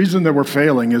 the reason that we're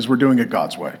failing is we're doing it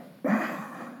God's way.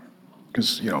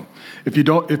 Because,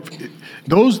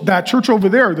 that church over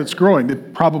there that's growing, they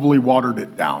probably watered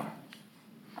it down.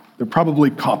 They're probably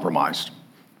compromised.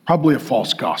 Probably a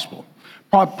false gospel.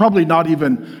 Probably not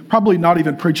even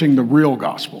preaching the real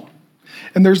gospel.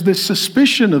 And there's this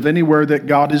suspicion of anywhere that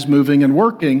God is moving and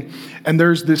working, and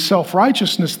there's this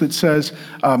self-righteousness that says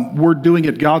we're doing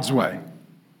it God's way.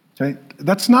 Okay?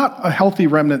 That's not a healthy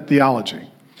remnant theology.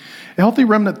 A healthy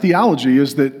remnant theology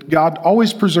is that God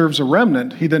always preserves a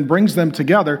remnant. He then brings them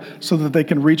together so that they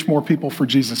can reach more people for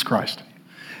Jesus Christ.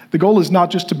 The goal is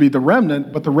not just to be the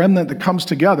remnant, but the remnant that comes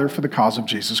together for the cause of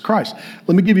Jesus Christ.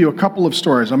 Let me give you a couple of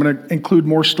stories. I'm going to include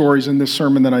more stories in this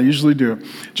sermon than I usually do,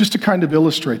 just to kind of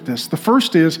illustrate this. The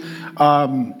first is,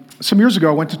 some years ago,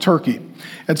 I went to Turkey.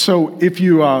 And so if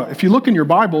you look in your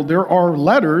Bible, there are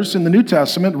letters in the New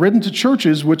Testament written to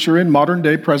churches which are in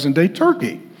modern-day, present-day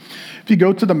Turkey. If you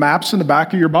go to the maps in the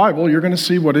back of your Bible, you're going to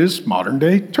see what is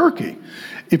modern-day Turkey.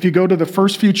 If you go to the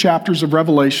first few chapters of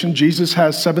Revelation, Jesus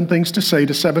has 7 things to say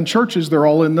to 7 churches. They're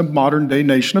all in the modern-day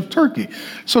nation of Turkey.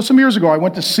 So some years ago, I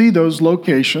went to see those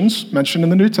locations mentioned in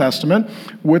the New Testament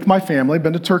with my family.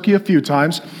 Been to Turkey a few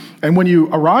times. And when you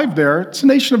arrive there, it's a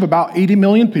nation of about 80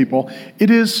 million people. It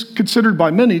is considered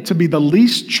by many to be the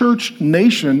least church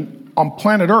nation on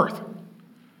planet Earth.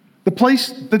 The place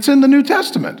that's in the New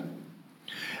Testament.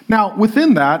 Now,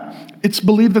 within that, it's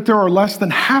believed that there are less than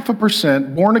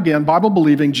 0.5% born-again,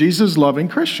 Bible-believing, Jesus-loving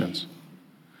Christians.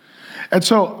 And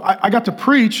so I got to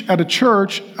preach at a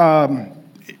church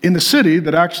in the city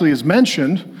that actually is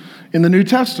mentioned in the New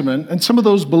Testament, and some of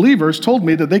those believers told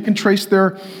me that they can trace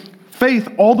their faith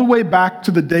all the way back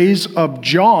to the days of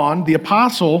John, the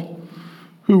apostle,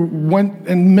 who went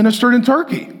and ministered in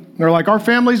Turkey. They're like, our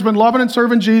family's been loving and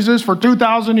serving Jesus for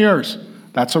 2,000 years.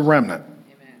 That's a remnant.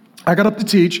 Amen. I got up to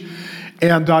teach.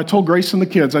 And I told Grace and the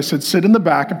kids, I said, sit in the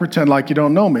back and pretend like you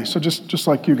don't know me. So just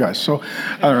like you guys. So,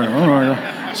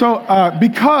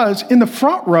 because in the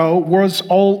front row was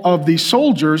all of the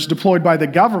soldiers deployed by the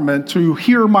government to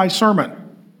hear my sermon.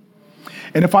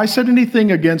 And if I said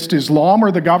anything against Islam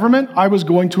or the government, I was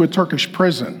going to a Turkish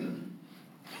prison.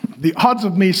 The odds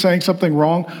of me saying something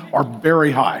wrong are very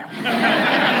high.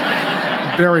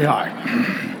 Very high.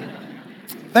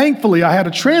 Thankfully, I had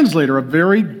a translator, a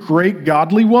very great,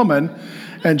 godly woman,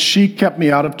 and she kept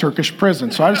me out of Turkish prison.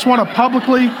 So I just want to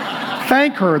publicly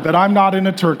thank her that I'm not in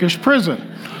a Turkish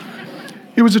prison.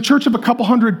 It was a church of a couple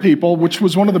hundred people, which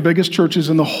was one of the biggest churches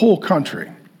in the whole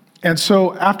country. And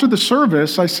so after the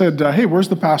service, I said, hey, where's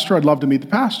the pastor? I'd love to meet the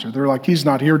pastor. They're like, he's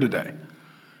not here today.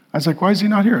 I was like, why is he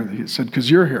not here? He said,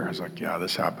 because you're here. I was like, yeah,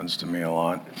 this happens to me a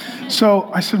lot. So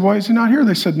I said, why is he not here?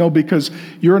 They said, no, because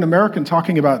you're an American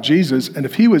talking about Jesus, and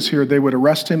if he was here, they would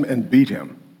arrest him and beat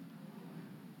him.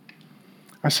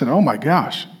 I said, oh my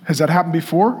gosh, has that happened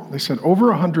before? They said, over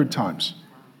 100 times.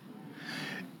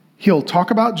 He'll talk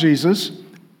about Jesus,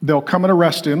 they'll come and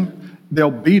arrest him,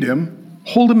 they'll beat him,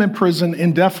 hold him in prison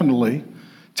indefinitely,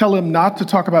 tell him not to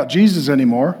talk about Jesus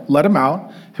anymore, let him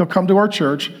out. He'll come to our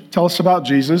church, tell us about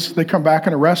Jesus. They come back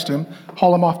and arrest him,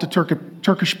 haul him off to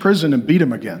Turkish prison and beat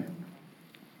him again.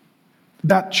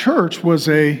 That church was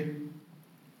a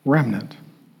remnant.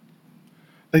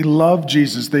 They love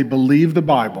Jesus. They believe the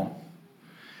Bible.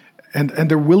 And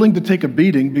they're willing to take a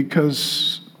beating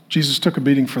because Jesus took a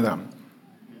beating for them.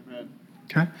 Amen.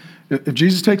 Okay? If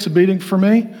Jesus takes a beating for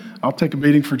me, I'll take a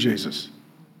beating for Jesus.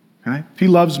 Okay? If he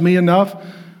loves me enough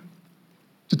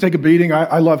to take a beating,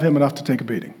 I love him enough to take a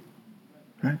beating.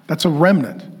 Okay? That's a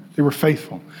remnant. They were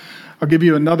faithful. I'll give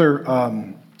you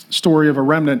another story of a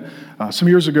remnant. Some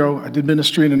years ago, I did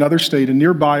ministry in another state, and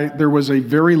nearby there was a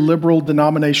very liberal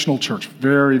denominational church.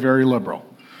 Very, very liberal.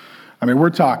 I mean, we're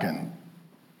talking,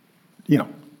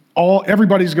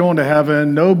 Everybody's going to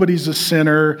heaven. Nobody's a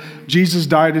sinner. Jesus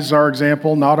died as our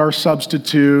example, not our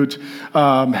substitute.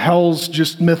 Hell's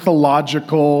just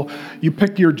mythological. You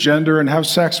pick your gender and have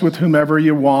sex with whomever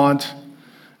you want.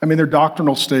 I mean, their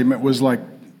doctrinal statement was like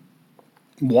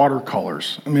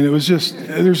watercolors. I mean, it was just,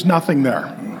 there's nothing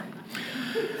there.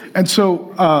 And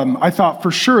so I thought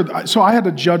for sure, so I had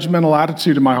a judgmental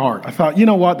attitude in my heart. I thought, you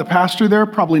know what, the pastor there,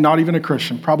 probably not even a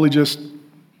Christian, probably just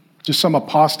some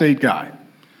apostate guy.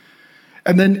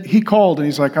 And then he called and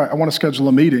he's like, I want to schedule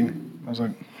a meeting. I was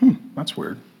like, that's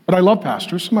weird. But I love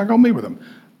pastors, so I'm like, I'll meet with him.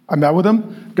 I met with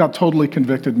him, God totally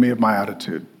convicted me of my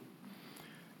attitude.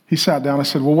 He sat down, I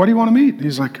said, well, what do you want to meet?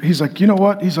 He's like, you know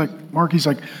what? He's like, Mark,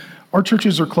 our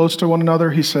churches are close to one another.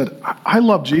 He said, I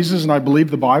love Jesus and I believe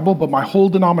the Bible, but my whole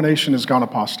denomination has gone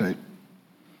apostate.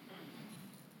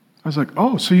 I was like,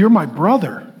 oh, so you're my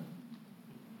brother. I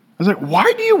was like,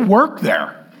 why do you work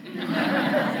there?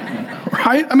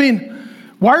 Right? I mean,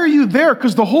 why are you there?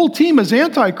 Because the whole team is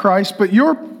anti-Christ, but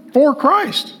you're for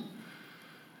Christ.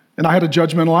 And I had a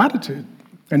judgmental attitude.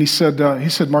 And he said,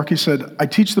 Mark, I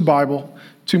teach the Bible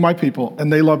to my people,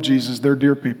 and they love Jesus. They're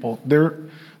dear people. They're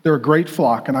a great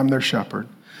flock, and I'm their shepherd.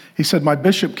 He said, my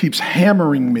bishop keeps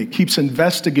hammering me, keeps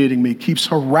investigating me, keeps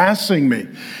harassing me.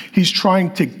 He's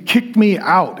trying to kick me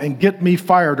out and get me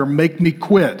fired or make me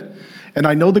quit. And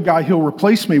I know the guy he'll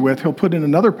replace me with, he'll put in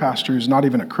another pastor who's not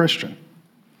even a Christian.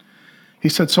 He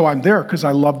said, so I'm there because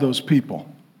I love those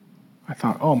people. I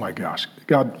thought, oh my gosh,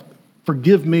 God,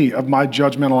 forgive me of my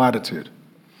judgmental attitude.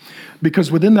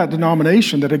 Because within that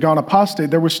denomination that had gone apostate,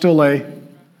 there was still a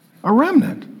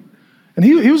remnant. And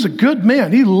he was a good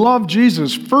man. He loved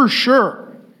Jesus for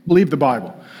sure, believed the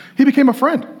Bible. He became a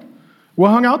friend. We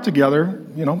hung out together,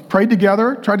 prayed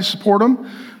together, tried to support him.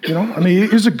 He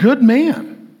was a good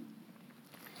man.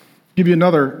 Give you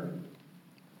another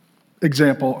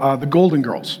example, the Golden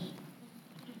Girls.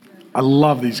 I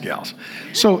love these gals.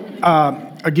 So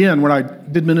again, when I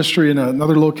did ministry in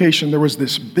another location, there was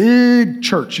this big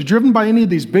church. You driven by any of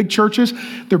these big churches?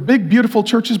 They're big, beautiful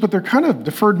churches, but they're kind of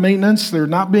deferred maintenance. They're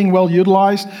not being well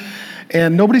utilized,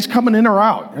 and nobody's coming in or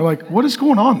out. You're like, what is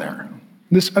going on there?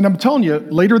 And I'm telling you,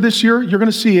 later this year, you're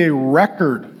going to see a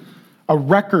record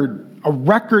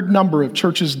number of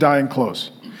churches die and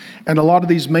close. And a lot of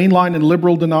these mainline and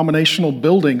liberal denominational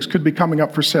buildings could be coming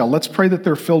up for sale. Let's pray that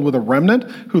they're filled with a remnant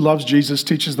who loves Jesus,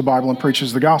 teaches the Bible, and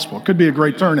preaches the gospel. It could be a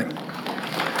great turning.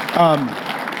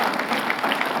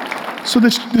 So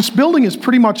this building is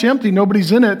pretty much empty.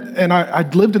 Nobody's in it. And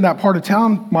I'd lived in that part of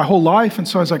town my whole life. And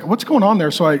so I was like, what's going on there?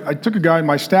 So I took a guy in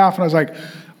my staff and I was like,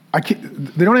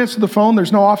 they don't answer the phone.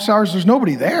 There's no office hours. There's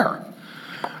nobody there.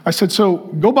 I said, so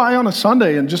go by on a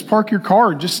Sunday and just park your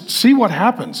car and just see what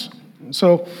happens.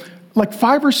 So like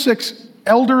 5 or 6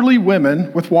 elderly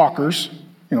women with walkers,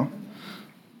 they're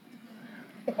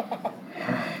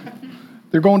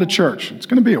going to church. It's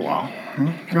going to be a while.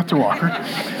 Got their walker.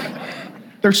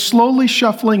 They're slowly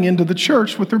shuffling into the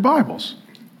church with their Bibles.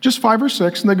 Just 5 or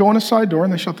 6, and they go in a side door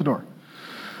and they shut the door.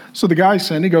 So the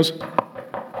guy's in, he goes,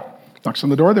 knocks on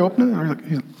the door, they open it. They're like,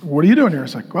 what are you doing here?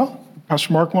 It's like, well,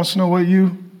 Pastor Mark wants to know what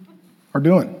you are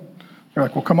doing. They're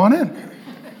like, well, come on in.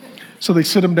 So they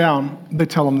sit him down, they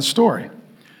tell him the story.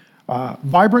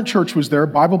 Vibrant Church was there,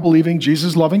 Bible-believing,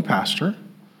 Jesus-loving pastor.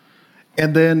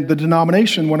 And then the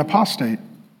denomination went apostate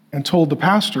and told the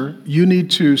pastor, you need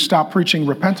to stop preaching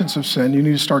repentance of sin. You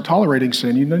need to start tolerating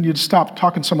sin. You need to stop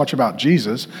talking so much about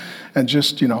Jesus and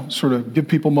just, sort of give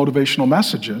people motivational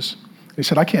messages. He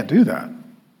said, I can't do that.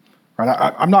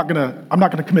 Right? I'm not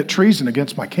gonna commit treason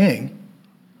against my king.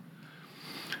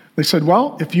 They said,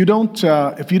 well, if you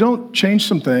don't change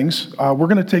some things, we're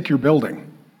going to take your building.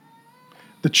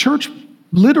 The church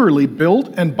literally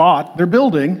built and bought their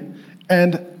building,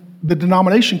 and the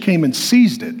denomination came and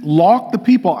seized it, locked the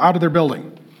people out of their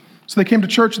building. So they came to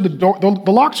church, and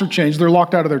the locks are changed. They're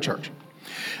locked out of their church.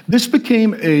 This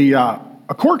became a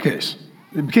court case.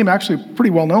 It became actually a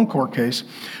pretty well-known court case.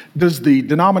 Does the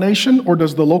denomination or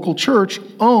does the local church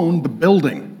own the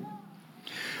building?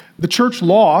 The church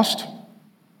lost.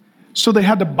 So they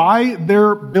had to buy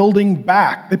their building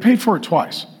back. They paid for it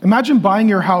twice. Imagine buying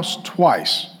your house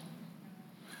twice.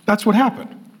 That's what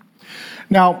happened.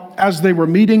 Now, as they were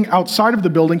meeting outside of the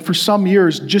building for some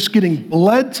years, just getting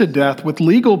bled to death with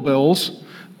legal bills,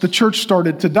 the church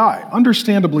started to die.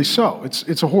 Understandably so.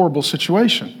 It's a horrible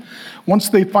situation. Once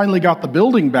they finally got the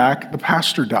building back, the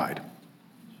pastor died.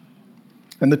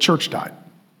 And the church died.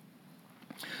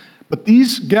 But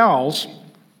these gals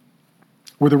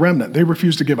were the remnant. They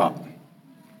refused to give up.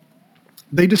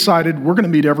 They decided, we're going to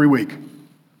meet every week.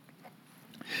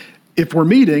 If we're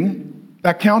meeting,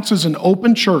 that counts as an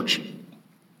open church.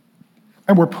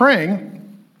 And we're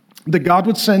praying that God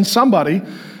would send somebody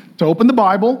to open the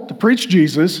Bible, to preach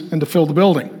Jesus, and to fill the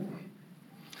building.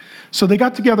 So they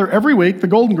got together every week, the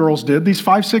Golden Girls did, these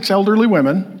 5, 6 elderly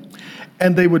women,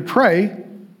 and they would pray,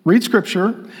 read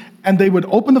scripture, and they would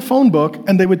open the phone book,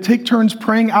 and they would take turns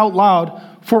praying out loud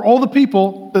for all the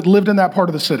people that lived in that part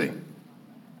of the city.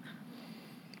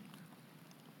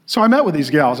 So I met with these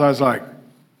gals. I was like,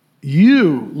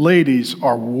 you ladies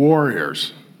are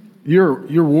warriors.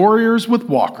 You're warriors with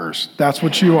walkers. That's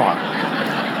what you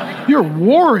are. You're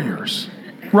warriors,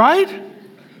 right?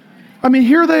 I mean,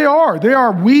 here they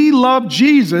are. We love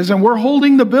Jesus, and we're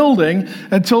holding the building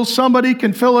until somebody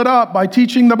can fill it up by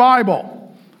teaching the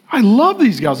Bible. I love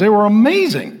these guys. They were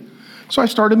amazing. So I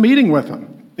started meeting with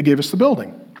them. They gave us the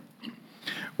building.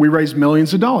 We raised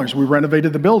millions of dollars. We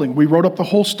renovated the building. We wrote up the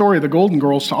whole story of the Golden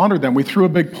Girls to honor them. We threw a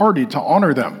big party to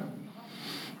honor them,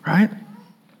 right?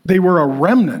 They were a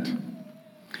remnant.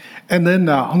 And then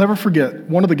I'll never forget,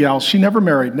 one of the gals, she never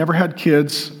married, never had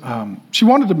kids. She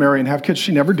wanted to marry and have kids.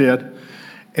 She never did.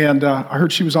 And I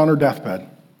heard she was on her deathbed.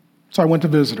 So I went to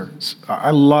visit her.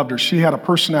 I loved her. She had a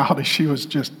personality. She was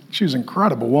an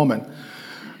incredible woman,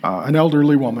 an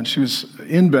elderly woman. She was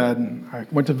in bed, and I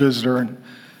went to visit her.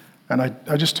 And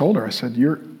I just told her, I said,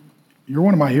 you're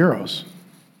one of my heroes.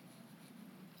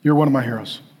 You're one of my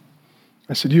heroes.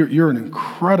 I said, you're an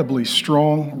incredibly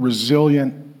strong,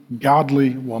 resilient, godly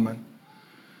woman.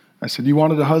 I said, you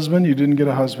wanted a husband, you didn't get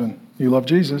a husband. You love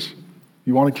Jesus.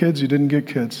 You wanted kids, you didn't get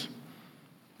kids.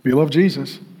 You love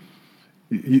Jesus.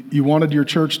 You wanted your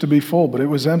church to be full, but it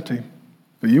was empty.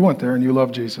 But you went there and you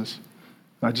loved Jesus.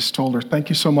 And I just told her, thank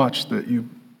you so much that you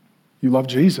love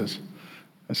Jesus.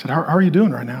 I said, how are you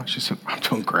doing right now? She said, I'm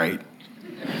doing great.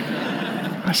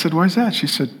 I said, why is that? She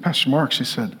said, Pastor Mark, she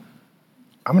said,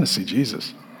 I'm going to see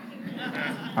Jesus.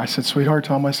 I said, sweetheart,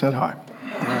 tell him I said hi.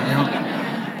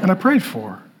 And I prayed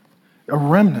for her, a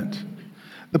remnant.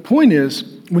 The point is,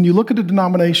 when you look at a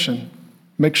denomination,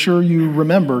 make sure you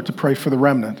remember to pray for the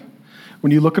remnant.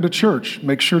 When you look at a church,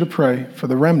 make sure to pray for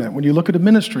the remnant. When you look at a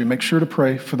ministry, make sure to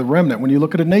pray for the remnant. When you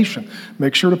look at a nation,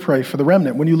 make sure to pray for the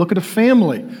remnant. When you look at a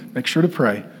family, make sure to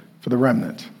pray for the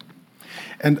remnant.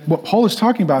 And what Paul is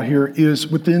talking about here is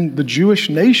within the Jewish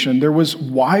nation, there was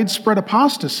widespread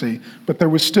apostasy, but there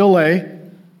was still a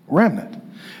remnant.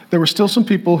 There were still some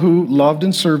people who loved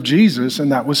and served Jesus,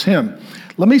 and that was him.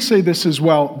 Let me say this as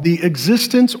well. The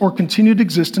existence or continued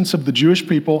existence of the Jewish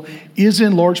people is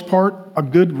in large part a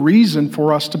good reason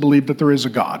for us to believe that there is a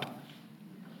God.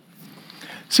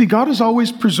 See, God has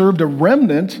always preserved a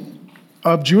remnant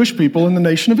of Jewish people in the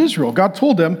nation of Israel. God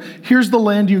told them, here's the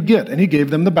land you get, and he gave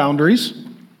them the boundaries.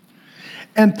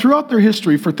 And throughout their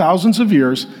history, for thousands of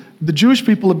years, the Jewish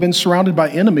people have been surrounded by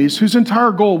enemies whose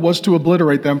entire goal was to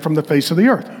obliterate them from the face of the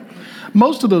earth.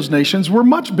 Most of those nations were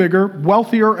much bigger,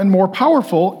 wealthier, and more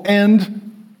powerful,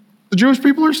 and the Jewish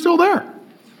people are still there.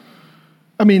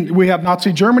 I mean, we have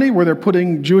Nazi Germany where they're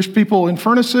putting Jewish people in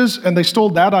furnaces, and they stole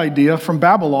that idea from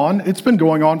Babylon. It's been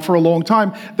going on for a long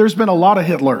time. There's been a lot of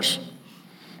Hitlers.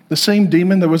 The same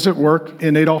demon that was at work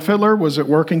in Adolf Hitler was at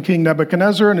work in King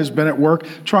Nebuchadnezzar and has been at work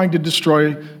trying to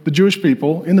destroy the Jewish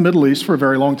people in the Middle East for a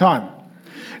very long time.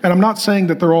 And I'm not saying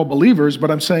that they're all believers, but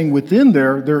I'm saying within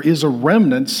there is a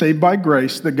remnant saved by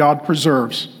grace that God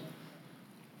preserves.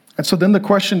 And so then the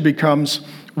question becomes,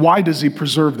 why does he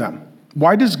preserve them?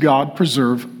 Why does God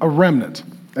preserve a remnant?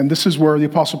 And this is where the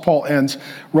Apostle Paul ends,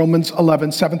 Romans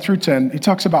 11, 7 through 10. He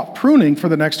talks about pruning for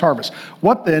the next harvest.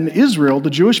 What then? Israel, the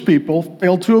Jewish people,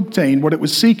 failed to obtain what it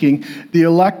was seeking. The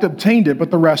elect obtained it,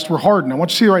 but the rest were hardened. I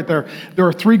want you to see right there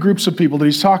are 3 groups of people that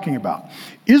he's talking about.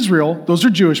 Israel, those are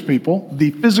Jewish people,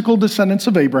 the physical descendants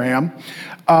of Abraham.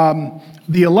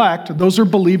 The elect, those are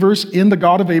believers in the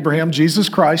God of Abraham, Jesus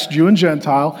Christ, Jew and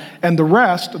Gentile. And the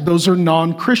rest, those are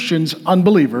non-Christians,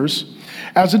 unbelievers.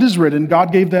 As it is written,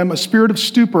 God gave them a spirit of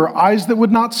stupor, eyes that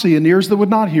would not see and ears that would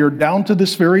not hear, down to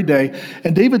this very day.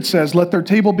 And David says, let their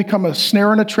table become a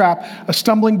snare and a trap, a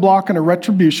stumbling block and a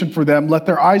retribution for them. Let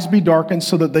their eyes be darkened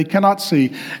so that they cannot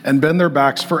see and bend their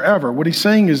backs forever. What he's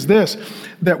saying is this,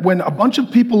 that when a bunch of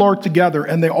people are together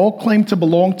and they all claim to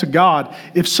belong to God,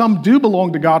 if some do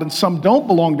belong to God and some don't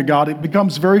belong to God, it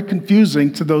becomes very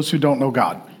confusing to those who don't know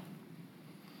God.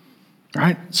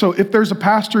 Right? So if there's a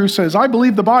pastor who says, I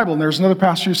believe the Bible, and there's another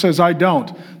pastor who says, I don't,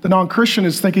 the non-Christian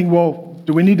is thinking, well,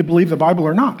 do we need to believe the Bible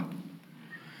or not?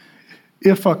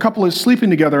 If a couple is sleeping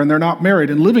together and they're not married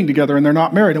and living together and they're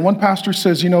not married, and one pastor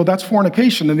says, that's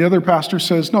fornication, and the other pastor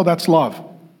says, no, that's love.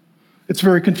 It's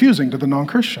very confusing to the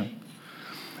non-Christian.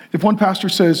 If one pastor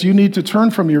says, you need to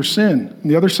turn from your sin, and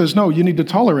the other says, no, you need to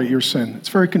tolerate your sin, it's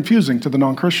very confusing to the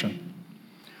non-Christian.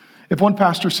 If one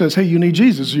pastor says, hey, you need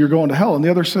Jesus or you're going to hell, and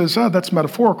the other says, oh, that's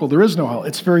metaphorical, there is no hell,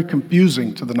 it's very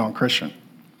confusing to the non-Christian.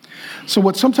 So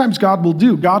what sometimes God will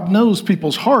do, God knows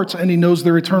people's hearts and he knows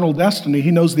their eternal destiny.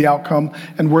 He knows the outcome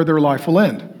and where their life will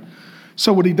end.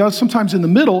 So what he does sometimes in the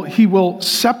middle, he will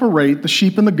separate the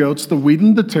sheep and the goats, the wheat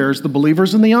and the tares, the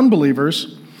believers and the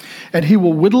unbelievers, and he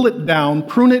will whittle it down,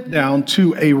 prune it down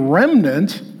to a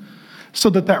remnant so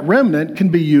that that remnant can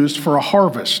be used for a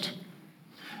harvest.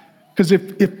 Because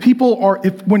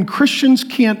when Christians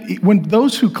can't, when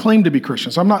those who claim to be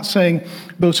Christians, I'm not saying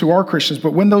those who are Christians,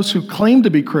 but when those who claim to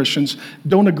be Christians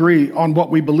don't agree on what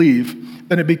we believe,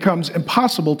 then it becomes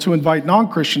impossible to invite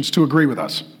non-Christians to agree with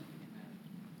us.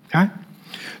 Okay?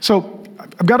 So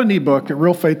I've got an ebook at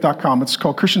realfaith.com. It's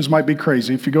called Christians Might Be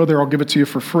Crazy. If you go there, I'll give it to you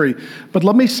for free. But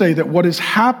let me say that what is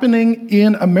happening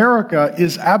in America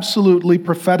is absolutely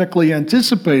prophetically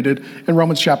anticipated in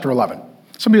Romans chapter 11.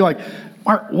 Somebody like,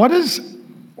 Mark, what is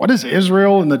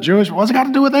Israel and the Jewish? What's it got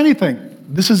to do with anything?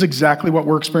 This is exactly what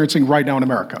we're experiencing right now in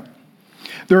America.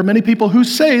 There are many people who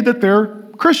say that they're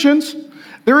Christians.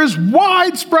 There is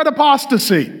widespread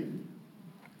apostasy,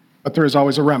 but there is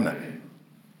always a remnant.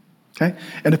 Okay?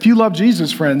 And if you love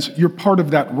Jesus, friends, you're part of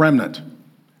that remnant.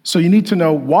 So you need to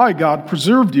know why God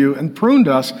preserved you and pruned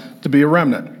us to be a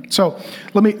remnant. So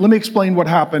let me explain what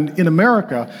happened in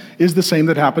America is the same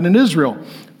that happened in Israel.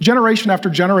 Generation after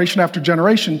generation after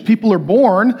generation, people are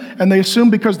born and they assume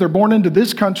because they're born into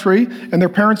this country and their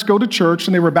parents go to church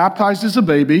and they were baptized as a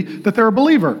baby that they're a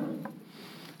believer.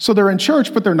 So they're in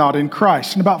church, but they're not in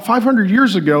Christ. And about 500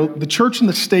 years ago, the church and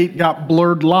the state got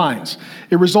blurred lines.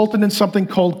 It resulted in something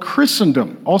called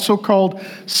Christendom, also called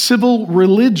civil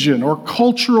religion or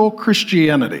cultural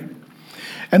Christianity.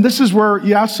 And this is where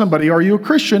you ask somebody, are you a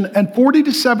Christian? And 40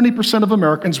 to 70% of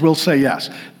Americans will say yes.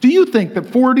 Do you think that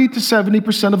 40 to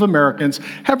 70% of Americans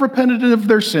have repented of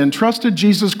their sin, trusted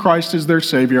Jesus Christ as their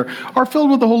Savior, are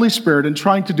filled with the Holy Spirit and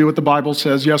trying to do what the Bible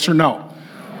says, yes or no?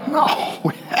 No,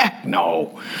 heck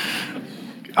no.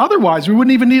 Otherwise, we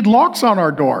wouldn't even need locks on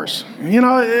our doors. You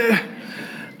know,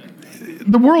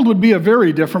 the world would be a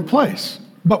very different place.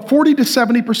 But 40 to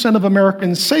 70% of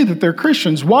Americans say that they're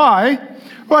Christians. Why?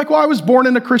 Like, well, I was born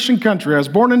in a Christian country. I was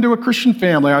born into a Christian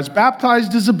family. I was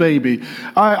baptized as a baby.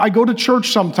 I go to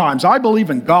church sometimes. I believe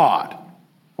in God.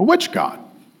 Well, which God?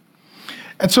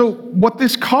 And so what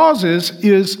this causes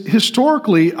is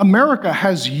historically America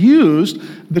has used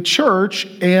the church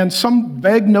and some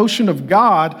vague notion of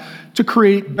God to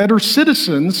create better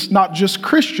citizens, not just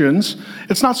Christians.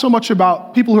 It's not so much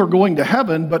about people who are going to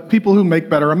heaven, but people who make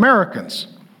better Americans.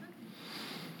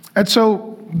 And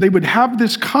so they would have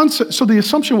this concept. So the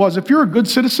assumption was if you're a good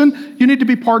citizen, you need to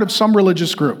be part of some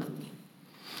religious group.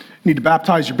 You need to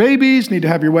baptize your babies, need to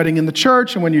have your wedding in the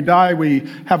church, and when you die, we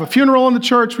have a funeral in the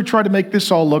church. We try to make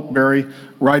this all look very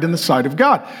right in the sight of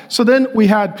God. So then we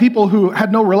had people who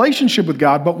had no relationship with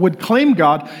God, but would claim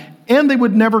God, and they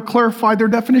would never clarify their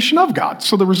definition of God.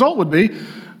 So the result would be,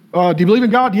 do you believe in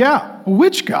God? Yeah.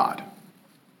 Which God?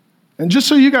 And just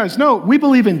so you guys know, we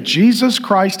believe in Jesus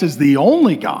Christ as the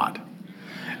only God.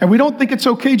 And we don't think it's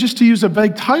okay just to use a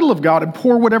vague title of God and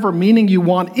pour whatever meaning you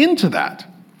want into that.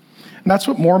 And that's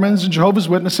what Mormons and Jehovah's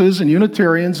Witnesses and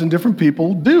Unitarians and different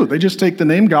people do. They just take the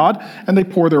name God and they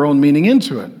pour their own meaning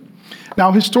into it.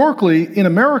 Now, historically, in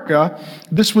America,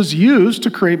 this was used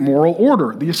to create moral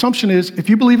order. The assumption is if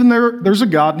you believe in there's a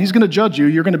God and he's going to judge you,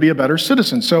 you're going to be a better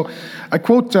citizen. So I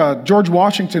quote George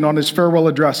Washington on his farewell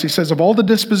address. He says, of all the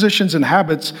dispositions and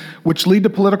habits which lead to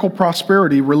political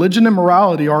prosperity, religion and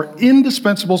morality are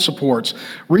indispensable supports.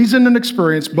 Reason and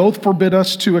experience both forbid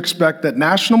us to expect that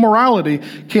national morality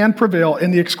can prevail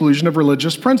in the exclusion of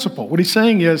religious principle. What he's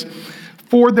saying is,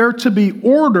 for there to be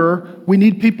order, we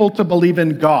need people to believe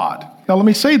in God. Now, let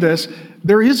me say this.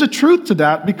 There is a truth to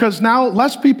that because now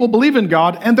less people believe in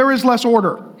God and there is less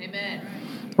order. Amen.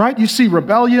 Right? You see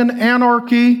rebellion,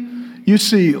 anarchy. You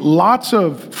see lots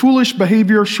of foolish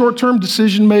behavior, short-term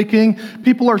decision-making.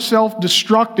 People are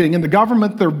self-destructing and the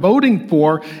government they're voting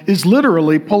for is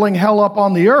literally pulling hell up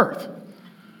on the earth.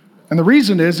 And the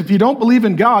reason is if you don't believe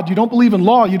in God, you don't believe in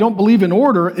law, you don't believe in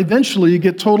order, eventually you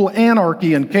get total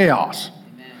anarchy and chaos.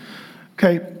 Amen.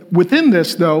 Okay, within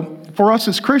this though, for us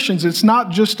as Christians, it's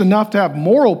not just enough to have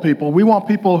moral people. We want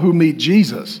people who meet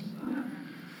Jesus.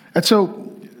 And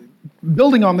so,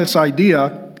 building on this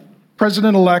idea,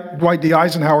 President-elect Dwight D.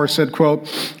 Eisenhower said, quote,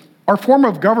 our form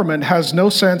of government has no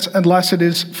sense unless it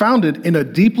is founded in a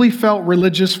deeply felt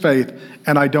religious faith,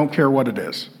 and I don't care what it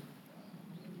is.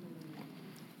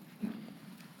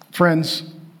 Friends,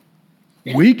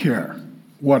 we care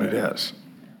what it is.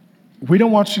 We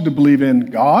don't want you to believe in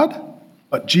God,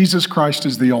 but Jesus Christ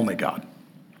is the only God.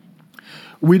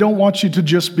 We don't want you to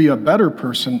just be a better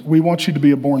person. We want you to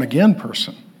be a born-again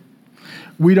person.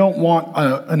 We don't want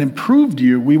an improved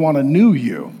you. We want a new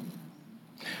you.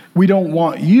 We don't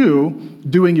want you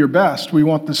doing your best. We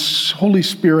want the Holy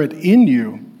Spirit in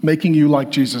you, making you like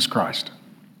Jesus Christ.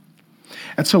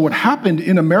 And so what happened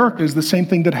in America is the same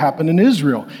thing that happened in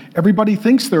Israel. Everybody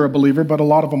thinks they're a believer, but a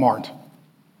lot of them aren't.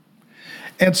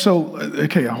 And so,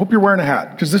 okay, I hope you're wearing a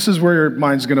hat, because this is where your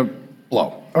mind's going to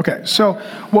blow. Okay, so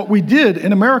what we did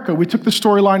in America, we took the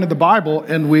storyline of the Bible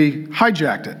and we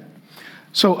hijacked it.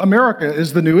 So America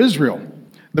is the new Israel.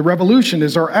 The revolution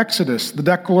is our Exodus. The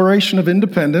Declaration of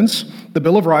Independence, the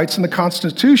Bill of Rights, and the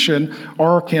Constitution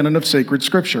are our canon of sacred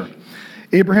scripture.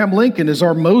 Abraham Lincoln is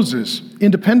our Moses.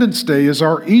 Independence Day is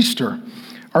our Easter.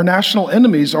 Our national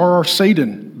enemies are our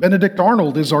Satan. Benedict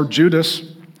Arnold is our Judas.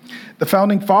 The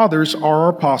founding fathers are our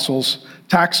apostles.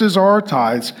 Taxes are our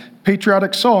tithes.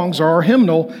 Patriotic songs are our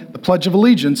hymnal. The Pledge of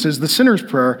Allegiance is the sinner's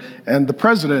prayer. And the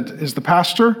president is the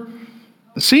pastor,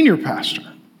 the senior pastor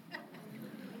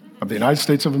of the United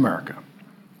States of America.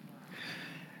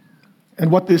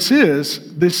 And what this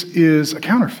is a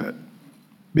counterfeit,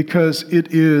 because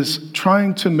it is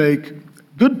trying to make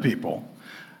good people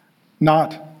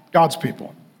not God's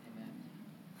people.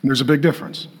 And there's a big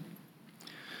difference.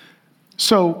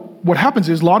 So what happens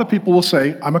is a lot of people will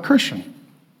say, I'm a Christian.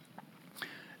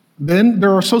 Then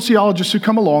there are sociologists who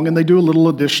come along and they do a little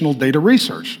additional data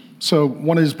research. So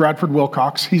one is Bradford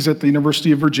Wilcox. He's at the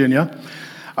University of Virginia.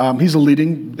 He's a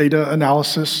leading data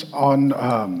analysis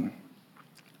on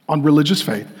religious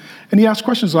faith. And he asks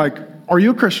questions like, are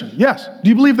you a Christian? Yes. Do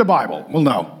you believe the Bible? Well,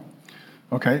 no.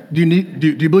 Okay. Do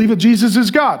you believe that Jesus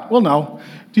is God? Well, no.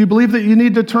 Do you believe that you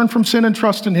need to turn from sin and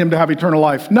trust in him to have eternal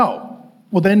life? No.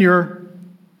 Well, then you're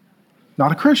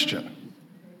not a Christian.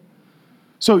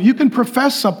 So you can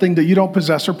profess something that you don't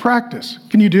possess or practice.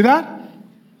 Can you do that?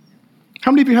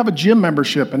 How many of you have a gym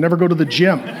membership and never go to the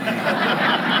gym? Do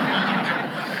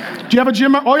you have a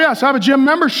gym? Oh, yes, I have a gym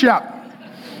membership.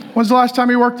 When's the last time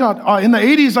you worked out? In the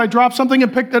 80s, I dropped something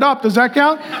and picked it up. Does that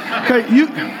count? Okay,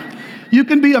 you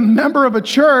can be a member of a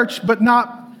church, but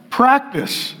not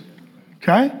practice.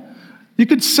 Okay? You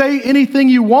could say anything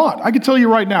you want. I can tell you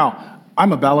right now,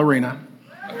 I'm a ballerina.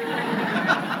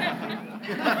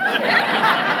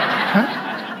 Okay?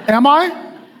 Am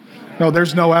I? No,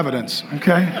 there's no evidence.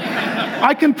 Okay?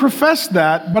 I can profess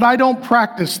that, but I don't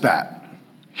practice that.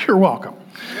 You're welcome.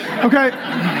 Okay?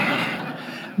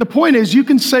 The point is, you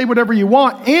can say whatever you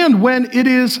want, and when it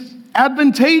is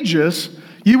advantageous,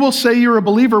 you will say you're a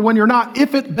believer when you're not,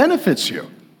 if it benefits you.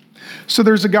 So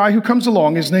there's a guy who comes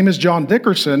along, his name is John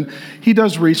Dickerson. He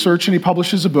does research and he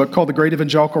publishes a book called The Great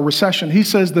Evangelical Recession. He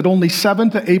says that only 7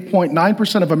 to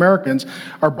 8.9% of Americans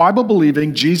are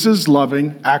Bible-believing,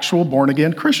 Jesus-loving, actual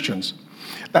born-again Christians.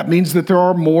 That means that there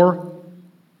are more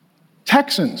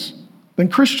Texans than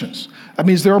Christians. That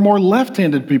means there are more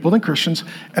left-handed people than Christians,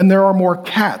 and there are more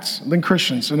cats than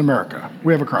Christians in America.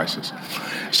 We have a crisis.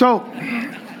 So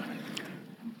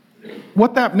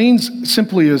what that means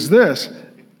simply is this.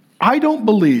 I don't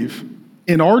believe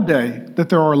in our day that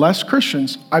there are less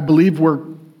Christians. I believe we're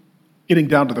getting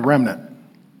down to the remnant.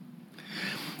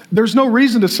 There's no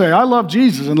reason to say, I love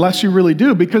Jesus, unless you really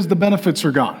do, because the benefits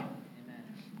are gone.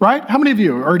 Right? How many of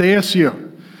you are at ASU?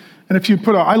 And if you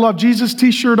put a I love Jesus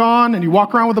t-shirt on and you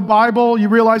walk around with a Bible, you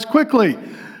realize quickly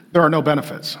there are no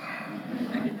benefits.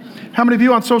 How many of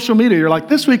you on social media, you're like,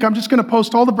 this week I'm just going to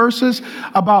post all the verses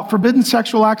about forbidden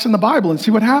sexual acts in the Bible and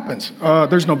see what happens?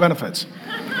 There's no benefits.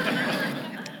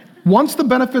 Once the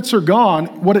benefits are gone,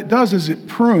 what it does is it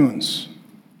prunes.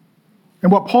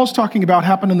 And what Paul's talking about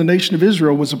happened in the nation of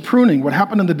Israel was a pruning. What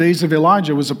happened in the days of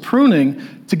Elijah was a pruning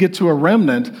to get to a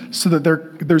remnant, so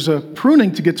that there's a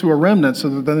pruning to get to a remnant so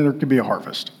that then there could be a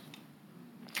harvest.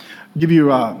 I'll give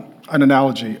you an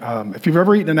analogy. If you've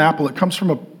ever eaten an apple, it comes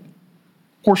from a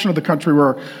portion of the country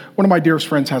where one of my dearest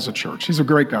friends has a church. He's a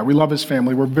great guy. We love his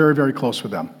family. We're very, very close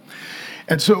with them.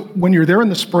 And so when you're there in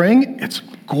the spring, it's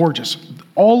gorgeous.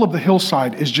 All of the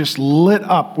hillside is just lit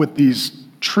up with these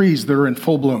trees that are in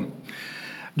full bloom.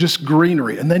 Just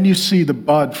greenery. And then you see the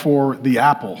bud for the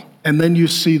apple. And then you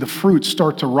see the fruit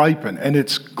start to ripen. And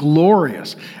it's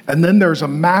glorious. And then there's a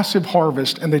massive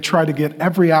harvest, and they try to get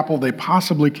every apple they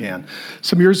possibly can.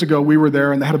 Some years ago, we were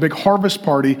there, and they had a big harvest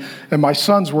party, and my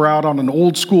sons were out on an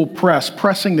old school press,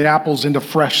 pressing the apples into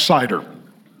fresh cider.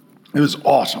 It was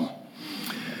awesome.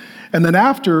 And then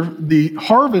after the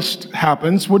harvest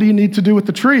happens, what do you need to do with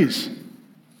the trees?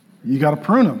 You got to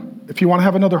prune them. If you want to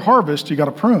have another harvest, you got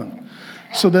to prune.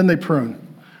 So then they prune.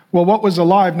 Well, what was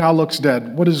alive now looks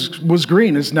dead. What was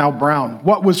green is now brown.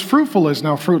 What was fruitful is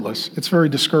now fruitless. It's very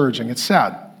discouraging. It's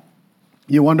sad.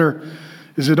 You wonder,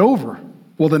 Is it over?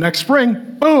 Well, the next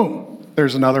spring, boom,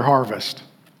 there's another harvest.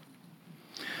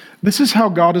 This is how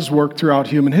God has worked throughout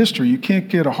human history. You can't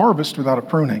get a harvest without a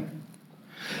pruning.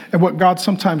 And what God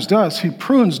sometimes does, he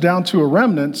prunes down to a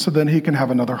remnant so then he can have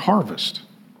another harvest.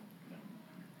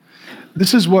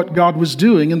 This is what God was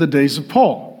doing in the days of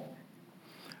Paul.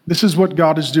 This is what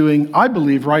God is doing, I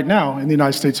believe, right now in the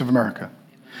United States of America.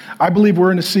 I believe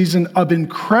we're in a season of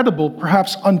incredible,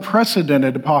 perhaps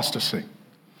unprecedented apostasy.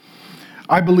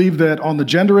 I believe that on the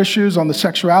gender issues, on the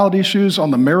sexuality issues,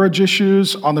 on the marriage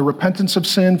issues, on the repentance of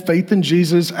sin, faith in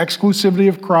Jesus, exclusivity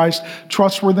of Christ,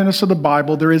 trustworthiness of the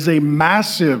Bible, there is a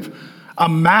massive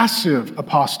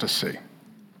apostasy.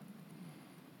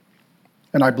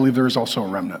 And I believe there is also a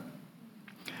remnant.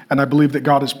 And I believe that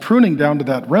God is pruning down to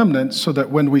that remnant so that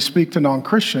when we speak to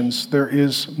non-Christians, there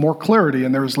is more clarity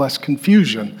and there is less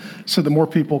confusion so that more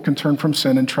people can turn from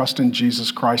sin and trust in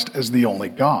Jesus Christ as the only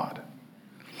God.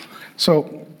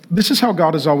 So this is how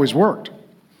God has always worked.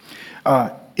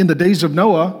 In the days of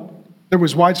Noah, there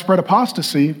was widespread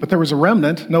apostasy, but there was a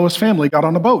remnant. Noah's family got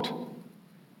on a boat.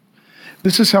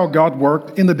 This is how God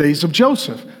worked in the days of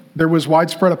Joseph. There was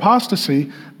widespread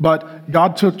apostasy, but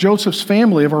God took Joseph's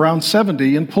family of around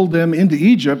 70 and pulled them into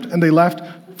Egypt, and they left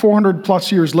 400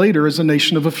 plus years later as a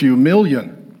nation of a few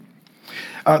million.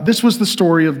 This was the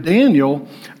story of Daniel,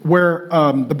 where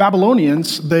the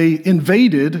Babylonians, they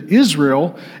invaded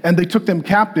Israel, and they took them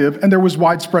captive, and there was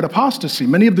widespread apostasy.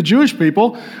 Many of the Jewish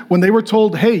people, when they were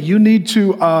told, hey, you need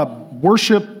to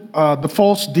worship the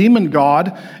false demon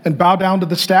god and bow down to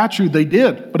the statue, they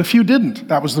did. But a few didn't.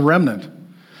 That was the remnant.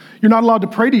 You're not allowed to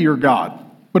pray to your God.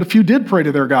 But if you did pray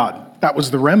to their God, that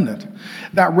was the remnant.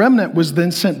 That remnant was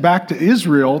then sent back to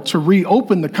Israel to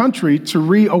reopen the country, to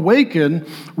reawaken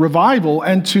revival,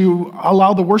 and to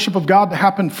allow the worship of God to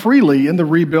happen freely in the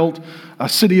rebuilt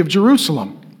city of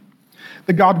Jerusalem.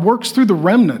 That God works through the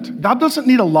remnant. God doesn't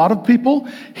need a lot of people.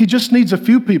 He just needs a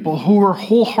few people who are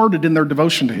wholehearted in their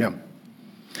devotion to him.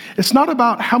 It's not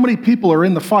about how many people are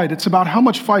in the fight. It's about how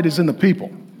much fight is in the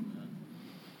people.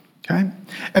 Okay?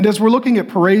 And as we're looking at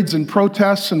parades and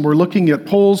protests, and we're looking at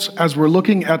polls, as we're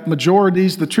looking at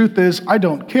majorities, the truth is, I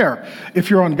don't care.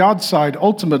 If you're on God's side,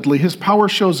 ultimately, his power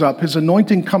shows up, his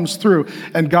anointing comes through,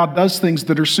 and God does things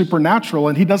that are supernatural,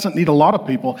 and he doesn't need a lot of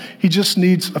people. He just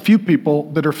needs a few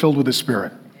people that are filled with his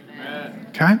Spirit. Amen.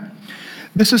 Okay?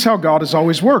 This is how God has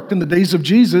always worked. In the days of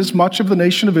Jesus, much of the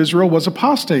nation of Israel was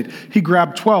apostate. He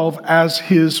grabbed 12 as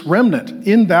his remnant.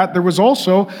 In that, there was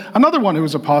also another one who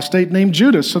was apostate named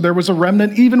Judas. So there was a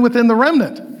remnant even within the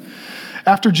remnant.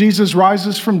 After Jesus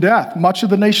rises from death, much of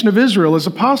the nation of Israel is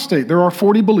apostate. There are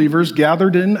 40 believers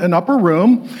gathered in an upper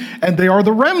room, and they are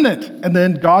the remnant. And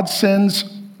then God sends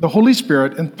the Holy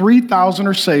Spirit, and 3,000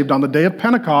 are saved on the day of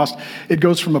Pentecost. It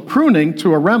goes from a pruning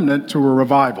to a remnant to a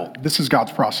revival. This is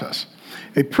God's process.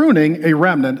 A pruning, a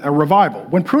remnant, a revival.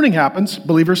 When pruning happens,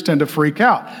 believers tend to freak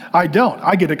out. I don't.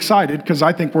 I get excited because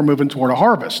I think we're moving toward a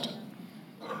harvest.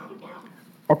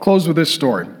 I'll close with this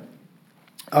story.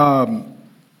 So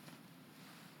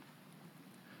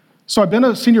I've been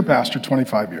a senior pastor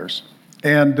 25 years.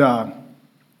 And I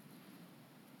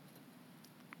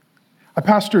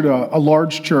pastored a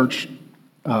large church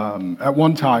at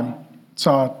one time.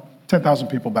 Saw 10,000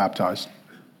 people baptized.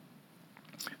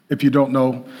 If you don't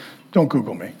know, don't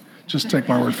Google me. Just take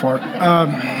my word for it.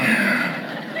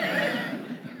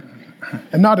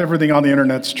 And not everything on the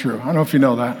internet's true. I don't know if you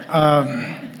know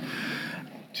that.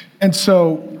 And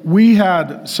so we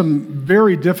had some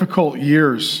very difficult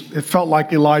years. It felt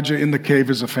like Elijah in the cave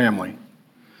as a family.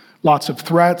 Lots of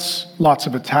threats, lots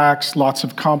of attacks, lots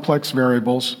of complex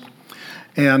variables.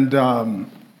 And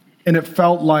it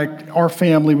felt like our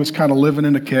family was kind of living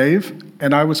in a cave,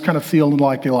 and I was kind of feeling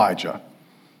like Elijah.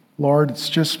 Lord, it's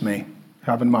just me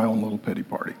having my own little pity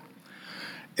party.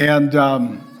 And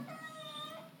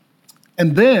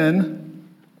then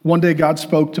one day God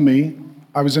spoke to me.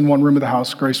 I was in one room of the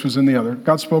house, Grace was in the other.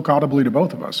 God spoke audibly to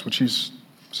both of us, which he's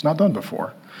not done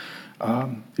before.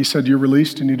 He said, you're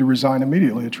released, you need to resign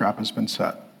immediately, a trap has been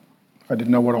set. I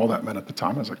didn't know what all that meant at the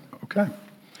time. I was like, okay.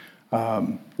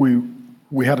 We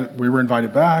were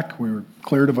invited back. We were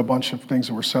cleared of a bunch of things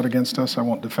that were said against us. I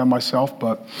won't defend myself,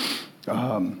 but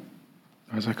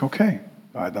I was like, okay,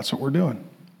 that's what we're doing.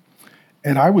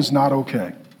 And I was not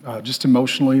okay. Just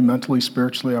emotionally, mentally,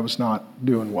 spiritually, I was not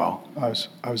doing well. I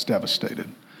was devastated.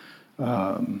 If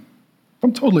I'm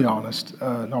totally honest,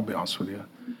 and I'll be honest with you,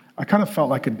 I kind of felt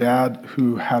like a dad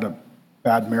who had a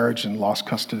bad marriage and lost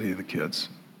custody of the kids,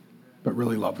 but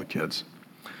really loved the kids.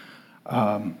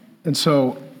 And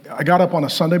so I got up on a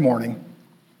Sunday morning.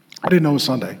 I didn't know it was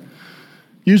Sunday.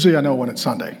 Usually I know when it's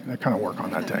Sunday. I kind of work on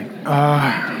that day.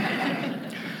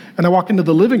 And I walk into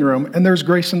the living room, and there's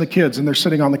Grace and the kids, and they're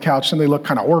sitting on the couch, and they look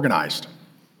kind of organized,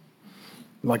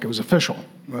 like it was official.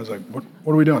 And I was like, what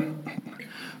are we doing?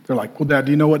 They're like, well, Dad,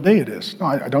 do you know what day it is? No,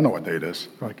 I don't know what day it is.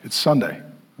 They're like, it's Sunday. I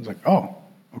was like, oh,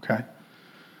 okay.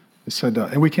 They said,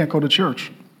 and we can't go to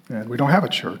church, and we don't have a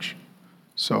church.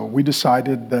 So we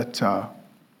decided that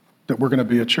we're going to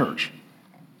be a church.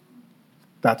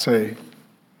 That's a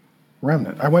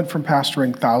remnant. I went from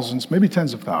pastoring thousands, maybe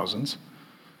tens of thousands.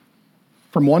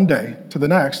 From one day to the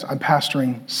next, I'm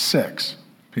pastoring 6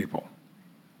 people.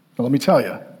 Now, let me tell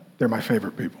you, they're my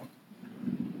favorite people.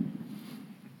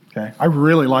 Okay, I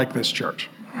really like this church.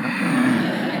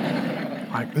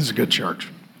 This is a good church.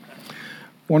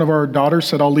 One of our daughters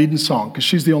said, I'll lead in song, because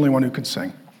she's the only one who can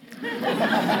sing.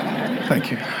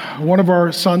 Thank you. One of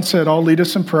our sons said, I'll lead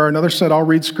us in prayer. Another said, I'll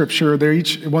read scripture.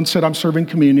 One said, I'm serving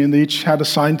communion. They each had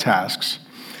assigned tasks.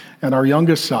 And our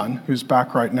youngest son, who's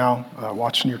back right now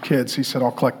watching your kids, he said,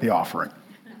 I'll collect the offering.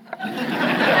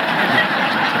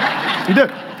 He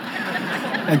did.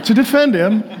 And to defend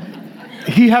him,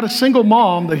 he had a single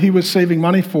mom that he was saving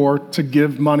money for to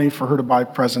give money for her to buy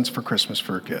presents for Christmas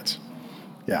for her kids.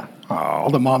 Yeah.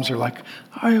 All the moms are like,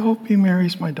 I hope he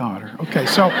marries my daughter. Okay,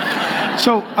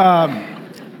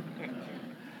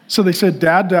 so they said,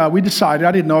 Dad, we decided,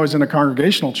 I didn't know I was in a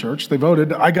congregational they're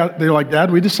like, Dad,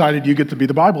 we decided you get to be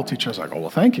the Bible teacher. I was like, oh, well,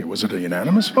 thank you. Was it a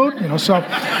unanimous vote?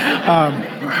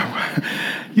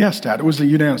 Yes, Dad, it was a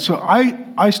unanimous. So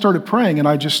I started praying, and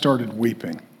I just started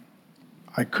weeping.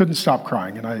 I couldn't stop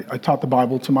crying, and I taught the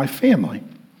Bible to my family.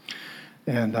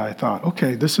 And I thought,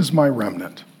 okay, this is my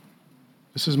remnant.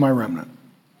 This is my remnant.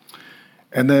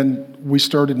 And then we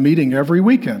started meeting every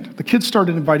weekend. The kids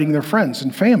started inviting their friends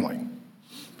and family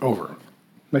over.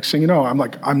 Next thing you know, I'm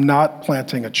like, I'm not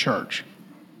planting a church.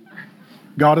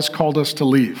 God has called us to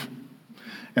leave.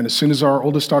 And as soon as our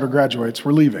oldest daughter graduates,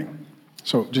 we're leaving.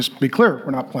 So just be clear,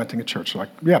 we're not planting a church. They're like,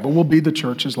 yeah, but we'll be the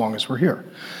church as long as we're here.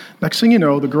 Next thing you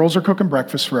know, the girls are cooking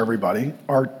breakfast for everybody.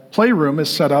 Our playroom is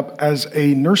set up as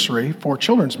a nursery for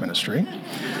children's ministry.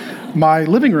 My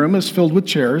living room is filled with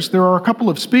chairs. There are a couple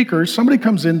of speakers. Somebody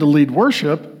comes in to lead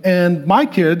worship, and my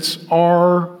kids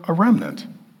are a remnant.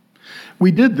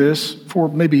 We did this for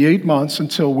maybe 8 months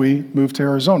until we moved to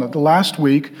Arizona. The last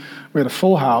week, we had a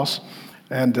full house,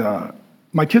 and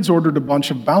my kids ordered a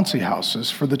bunch of bouncy houses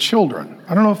for the children.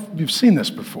 I don't know if you've seen this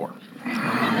before.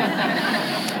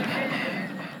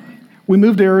 We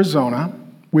moved to Arizona.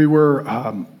 We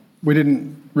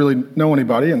didn't really know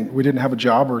anybody, and we didn't have a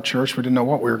job or a church. We didn't know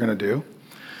what we were going to do.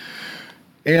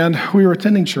 And we were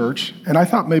attending church, and I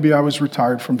thought maybe I was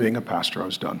retired from being a pastor. I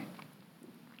was done.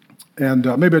 And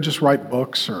maybe I'd just write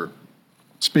books or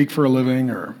speak for a living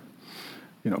or,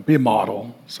 be a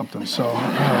model, something. So,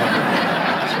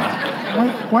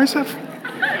 why is that?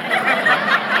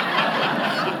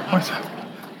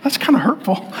 That's kind of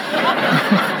hurtful.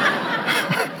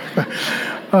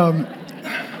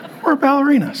 We're a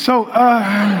ballerina. So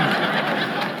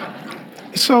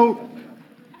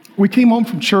we came home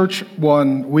from church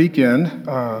one weekend,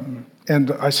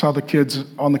 and I saw the kids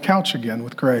on the couch again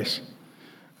with Grace.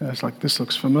 And I was like, this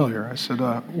looks familiar. I said,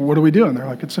 what are we doing? They're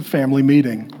like, it's a family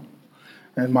meeting.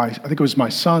 And I think it was my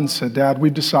son said, Dad,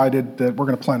 we've decided that we're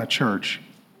going to plant a church.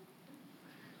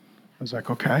 I was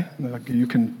like, okay. And they're like, you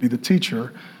can be the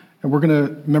teacher. And we're going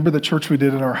to, remember the church we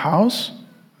did at our house?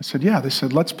 I said, yeah. They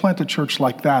said, let's plant a church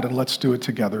like that and let's do it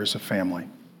together as a family.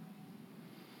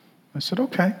 I said,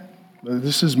 okay.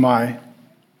 This is my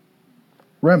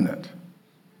remnant.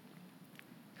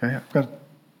 Okay, I've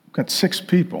got 6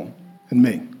 people and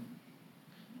me.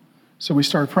 So we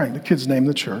started praying. The kids named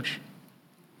the church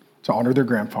to honor their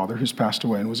grandfather, who's passed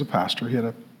away and was a pastor. He had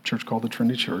a church called the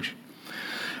Trinity Church.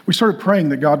 We started praying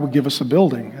that God would give us a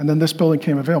building, and then this building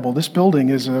came available. This building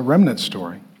is a remnant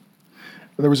story.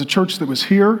 There was a church that was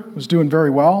here, was doing very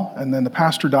well, and then the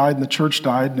pastor died and the church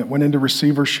died, and it went into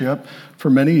receivership for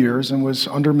many years and was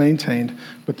under-maintained.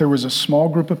 But there was a small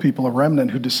group of people, a remnant,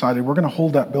 who decided we're going to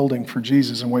hold that building for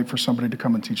Jesus and wait for somebody to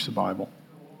come and teach the Bible.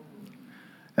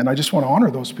 And I just want to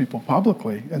honor those people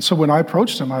publicly. And so when I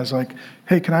approached them, I was like,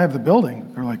 hey, can I have the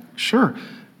building? They're like, sure.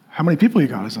 How many people you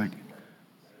got? I was like,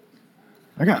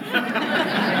 I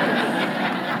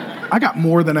got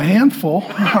more than a handful.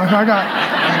 I got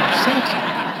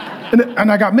 6.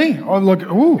 And I got me. Oh, look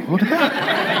at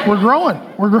that. We're growing,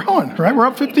 right? We're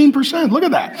up 15%. Look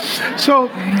at that. So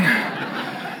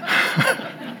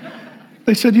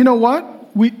they said, you know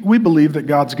what? We believe that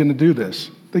God's going to do this.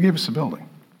 They gave us a building.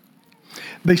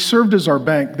 They served as our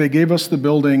bank. They gave us the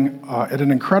building at an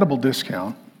incredible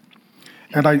discount.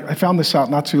 And I found this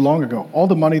out not too long ago. All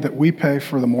the money that we pay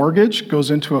for the mortgage goes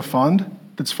into a fund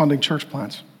that's funding church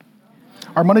plants.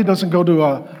 Our money doesn't go to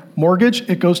a mortgage.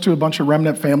 It goes to a bunch of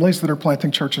remnant families that are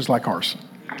planting churches like ours.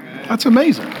 That's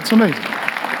amazing. It's amazing.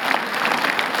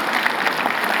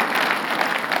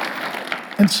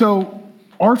 And so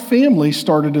our family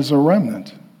started as a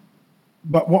remnant.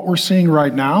 But what we're seeing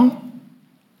right now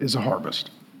is a harvest.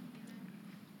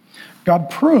 God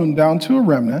pruned down to a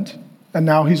remnant, and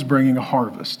now he's bringing a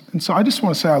harvest. And so I just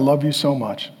want to say I love you so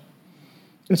much.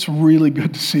 It's really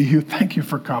good to see you. Thank you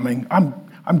for coming.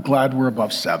 I'm glad we're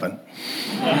above 7.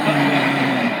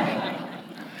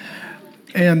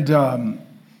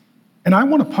 And I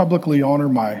want to publicly honor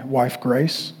my wife,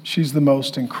 Grace. She's the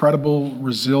most incredible,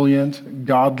 resilient,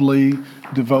 godly,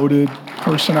 devoted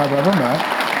person I've ever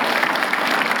met.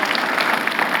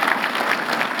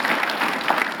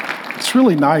 It's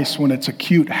really nice when it's a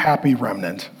cute, happy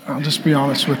remnant. I'll just be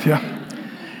honest with you.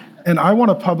 And I want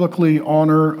to publicly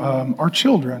honor our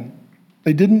children.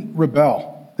 They didn't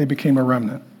rebel. They became a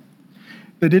remnant.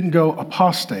 They didn't go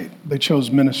apostate. They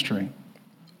chose ministry.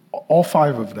 All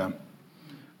 5 of them.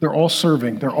 They're all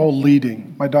serving. They're all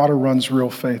leading. My daughter runs Real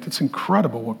Faith. It's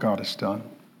incredible what God has done.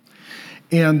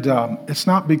 And it's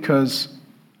not because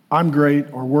I'm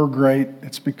great or we're great.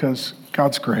 It's because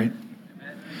God's great.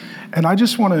 And I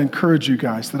just want to encourage you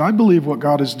guys that I believe what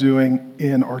God is doing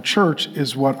in our church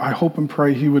is what I hope and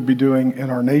pray he would be doing in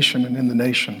our nation and in the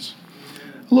nations.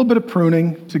 A little bit of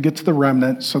pruning to get to the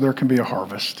remnant so there can be a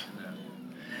harvest.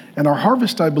 And our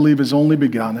harvest, I believe, has only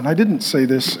begun. And I didn't say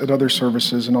this at other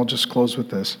services, and I'll just close with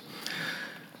this.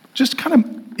 Just kind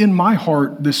of in my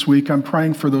heart this week, I'm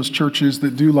praying for those churches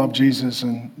that do love Jesus,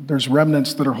 and there's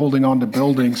remnants that are holding on to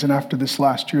buildings. And after this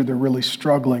last year, they're really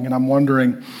struggling. And I'm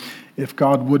wondering if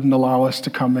God wouldn't allow us to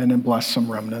come in and bless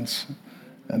some remnants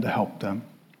and to help them.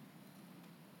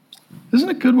 Isn't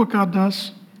it good what God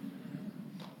does?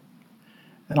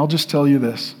 And I'll just tell you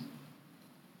this.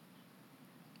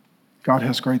 God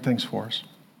has great things for us.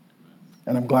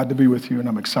 And I'm glad to be with you, and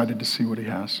I'm excited to see what he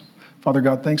has. Father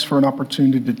God, thanks for an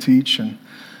opportunity to teach. And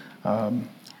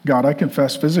God, I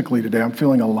confess physically today, I'm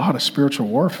feeling a lot of spiritual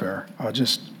warfare,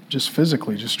 just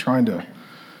physically, just trying to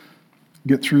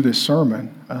get through this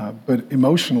sermon. But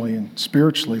emotionally and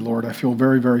spiritually, Lord, I feel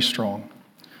very, very strong.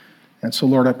 And so,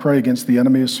 Lord, I pray against the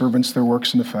enemy of servants, their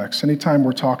works and effects. Anytime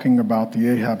we're talking about the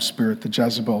Ahab spirit, the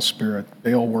Jezebel spirit,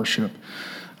 Baal worship,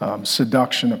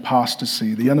 seduction,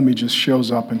 apostasy, the enemy just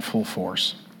shows up in full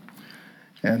force.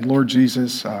 And Lord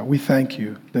Jesus, we thank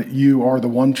you that you are the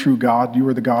one true God. You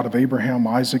are the God of Abraham,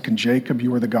 Isaac, and Jacob.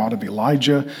 You are the God of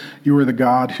Elijah. You are the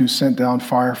God who sent down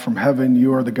fire from heaven.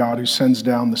 You are the God who sends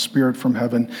down the Spirit from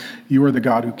heaven. You are the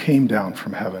God who came down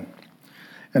from heaven.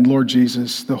 And Lord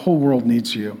Jesus, the whole world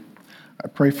needs you. I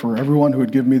pray for everyone who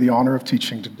would give me the honor of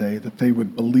teaching today, that they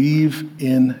would believe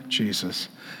in Jesus,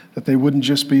 that they wouldn't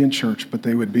just be in church, but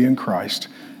they would be in Christ,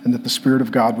 and that the Spirit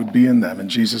of God would be in them. In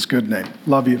Jesus' good name.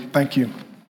 Love you. Thank you.